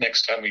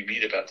next time we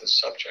meet about this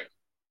subject.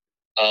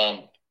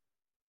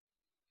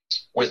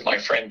 With my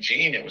friend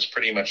Gene, it was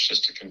pretty much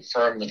just to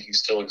confirm that he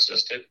still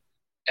existed.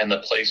 And the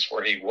place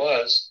where he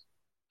was,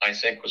 I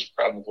think, was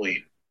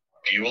probably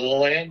Beulah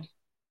Land,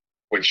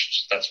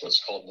 which that's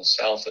what's called in the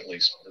South, at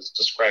least. It's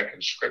described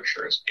in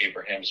Scripture as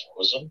Abraham's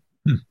bosom.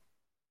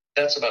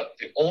 That's about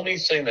the only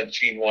thing that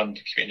Gene wanted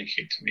to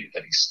communicate to me,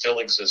 that he still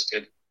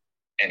existed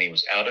and he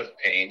was out of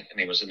pain, and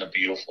he was in a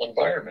beautiful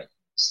environment.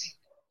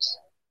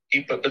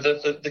 But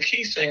the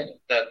key thing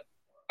that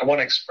I want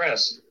to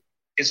express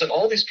is that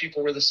all these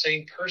people were the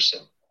same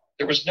person.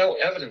 There was no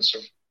evidence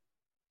of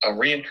a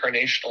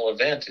reincarnational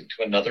event into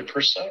another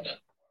persona.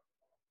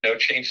 No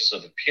changes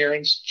of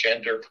appearance,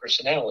 gender,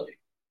 personality.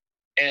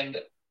 And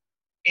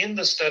in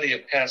the study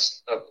of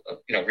past,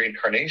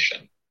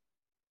 reincarnation,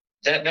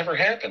 that never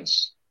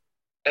happens.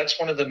 That's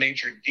one of the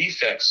major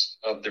defects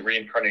of the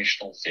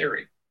reincarnational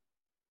theory,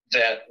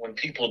 that when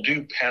people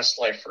do past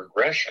life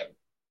regression,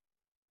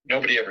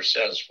 nobody ever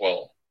says,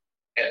 well,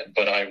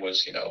 but I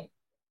was,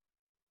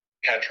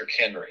 Patrick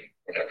Henry,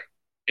 whatever.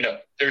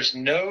 There's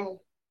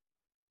no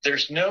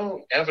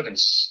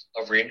evidence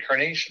of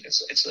reincarnation.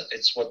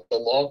 It's what the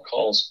law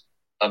calls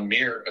a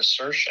mere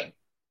assertion.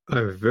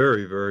 I'm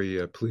very,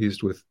 very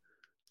pleased with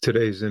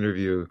today's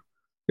interview.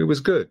 It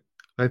was good.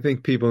 I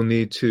think people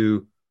need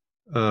to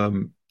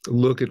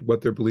look at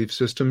what their belief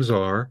systems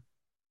are,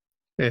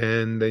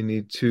 and they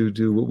need to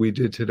do what we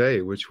did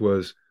today, which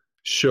was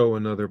show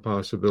another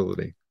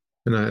possibility.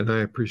 And I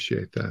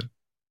appreciate that.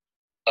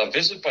 A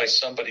visit by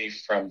somebody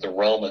from the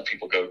realm that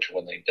people go to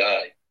when they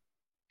die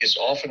is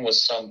often with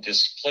some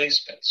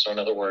displacement. So in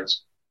other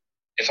words,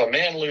 if a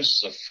man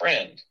loses a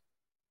friend,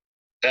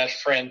 that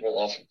friend will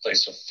often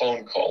place a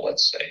phone call,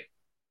 let's say,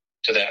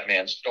 to that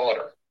man's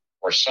daughter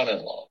or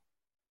son-in-law.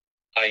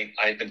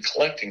 I've been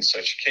collecting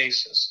such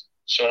cases.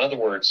 So in other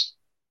words,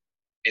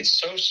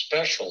 it's so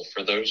special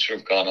for those who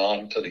have gone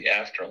on to the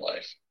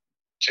afterlife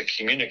to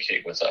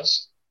communicate with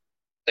us.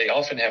 They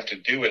often have to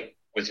do it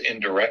with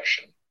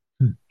indirection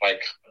by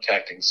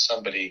contacting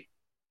somebody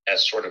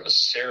as sort of a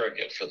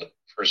surrogate for the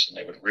person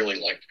they would really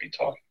like to be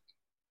talking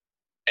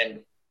to.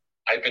 And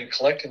I've been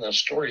collecting those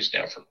stories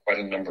now for quite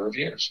a number of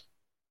years.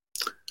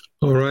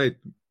 All right.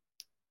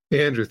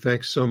 Andrew,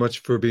 thanks so much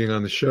for being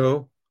on the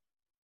show.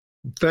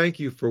 Thank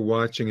you for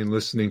watching and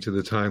listening to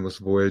the Timeless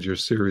Voyager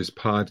Series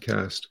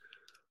Podcast.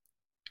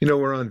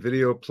 We're on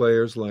video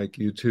players like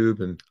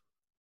YouTube and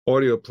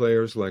audio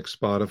players like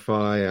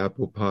Spotify,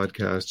 Apple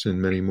Podcasts,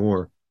 and many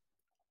more.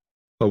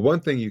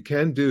 One thing you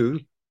can do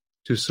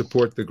to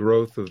support the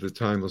growth of the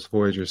Timeless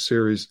Voyager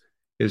series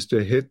is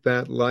to hit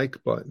that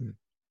like button,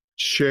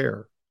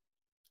 share,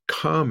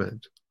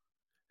 comment,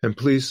 and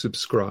please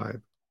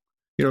subscribe.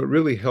 It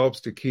really helps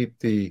to keep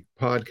the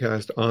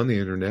podcast on the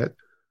internet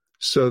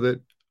so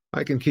that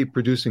I can keep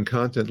producing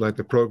content like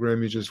the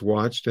program you just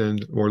watched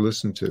or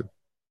listened to.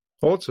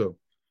 Also,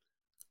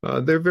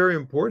 they're very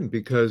important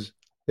because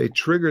they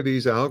trigger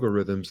these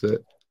algorithms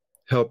that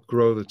help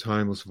grow the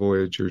Timeless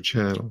Voyager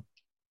channel.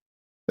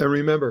 And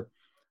remember,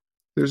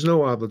 there's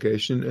no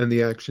obligation, and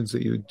the actions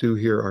that you do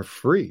here are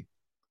free.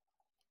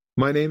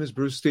 My name is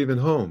Bruce Stephen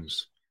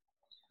Holmes,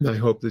 and I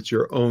hope that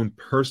your own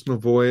personal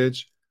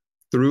voyage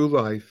through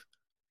life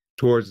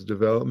towards the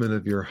development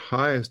of your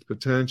highest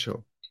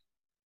potential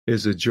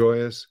is a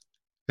joyous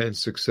and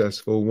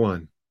successful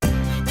one.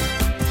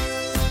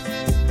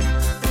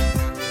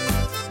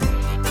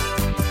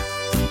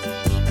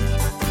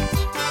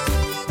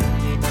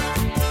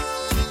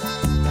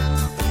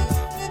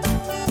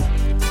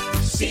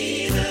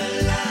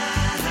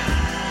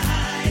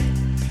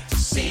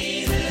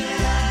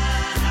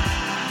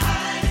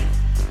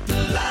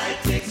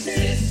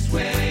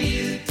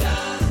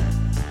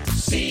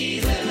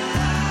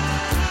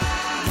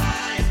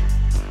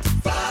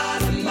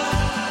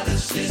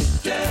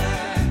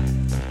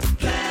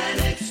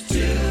 Planets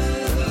to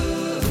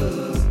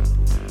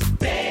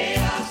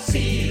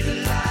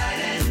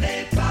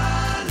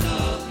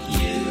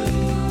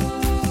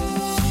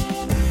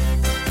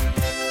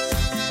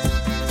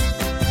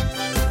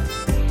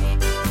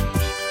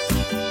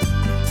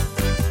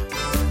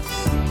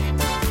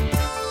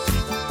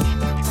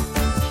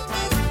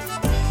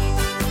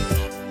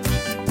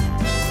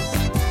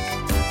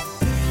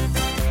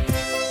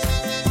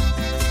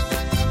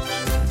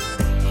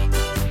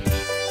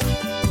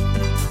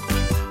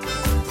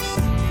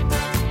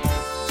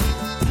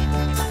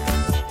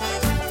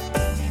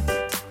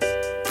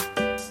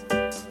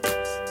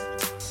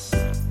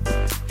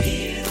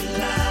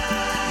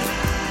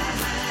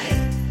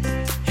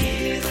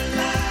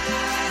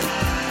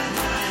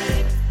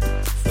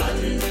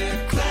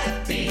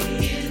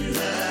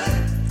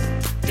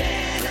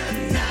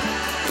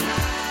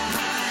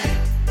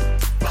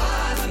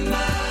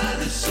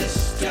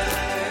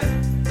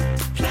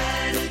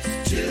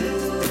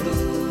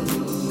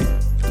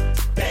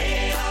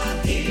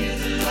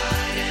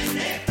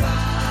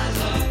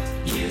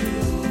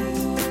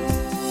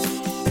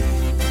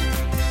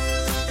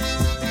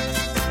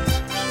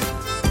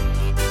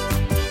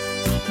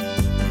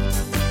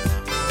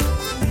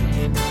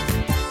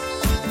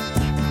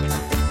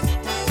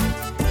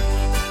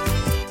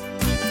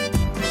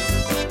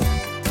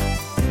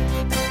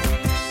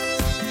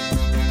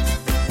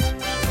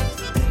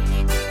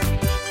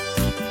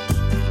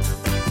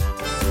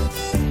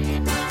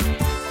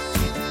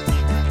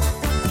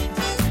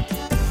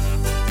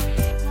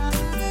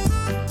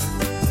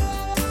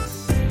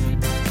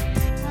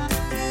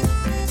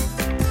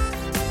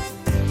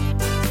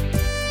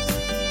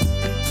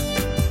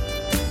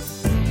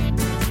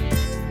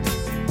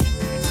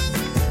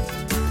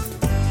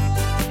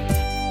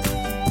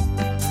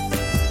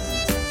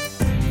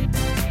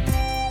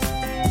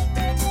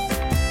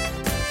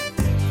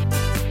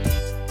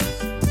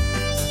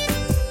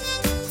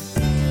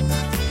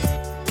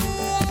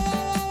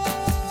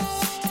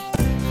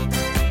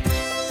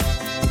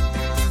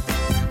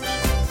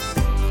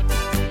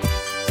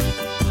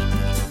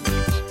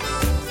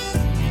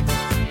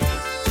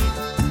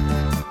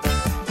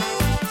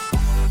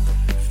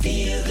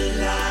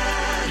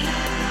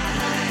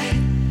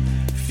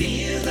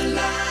Feel the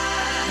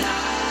light,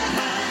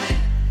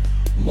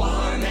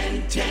 warm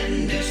and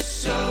tender,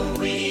 so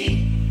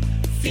we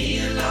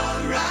feel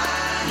alright.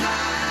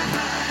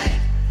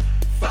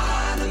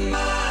 Father,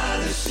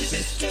 mother,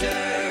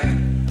 sister,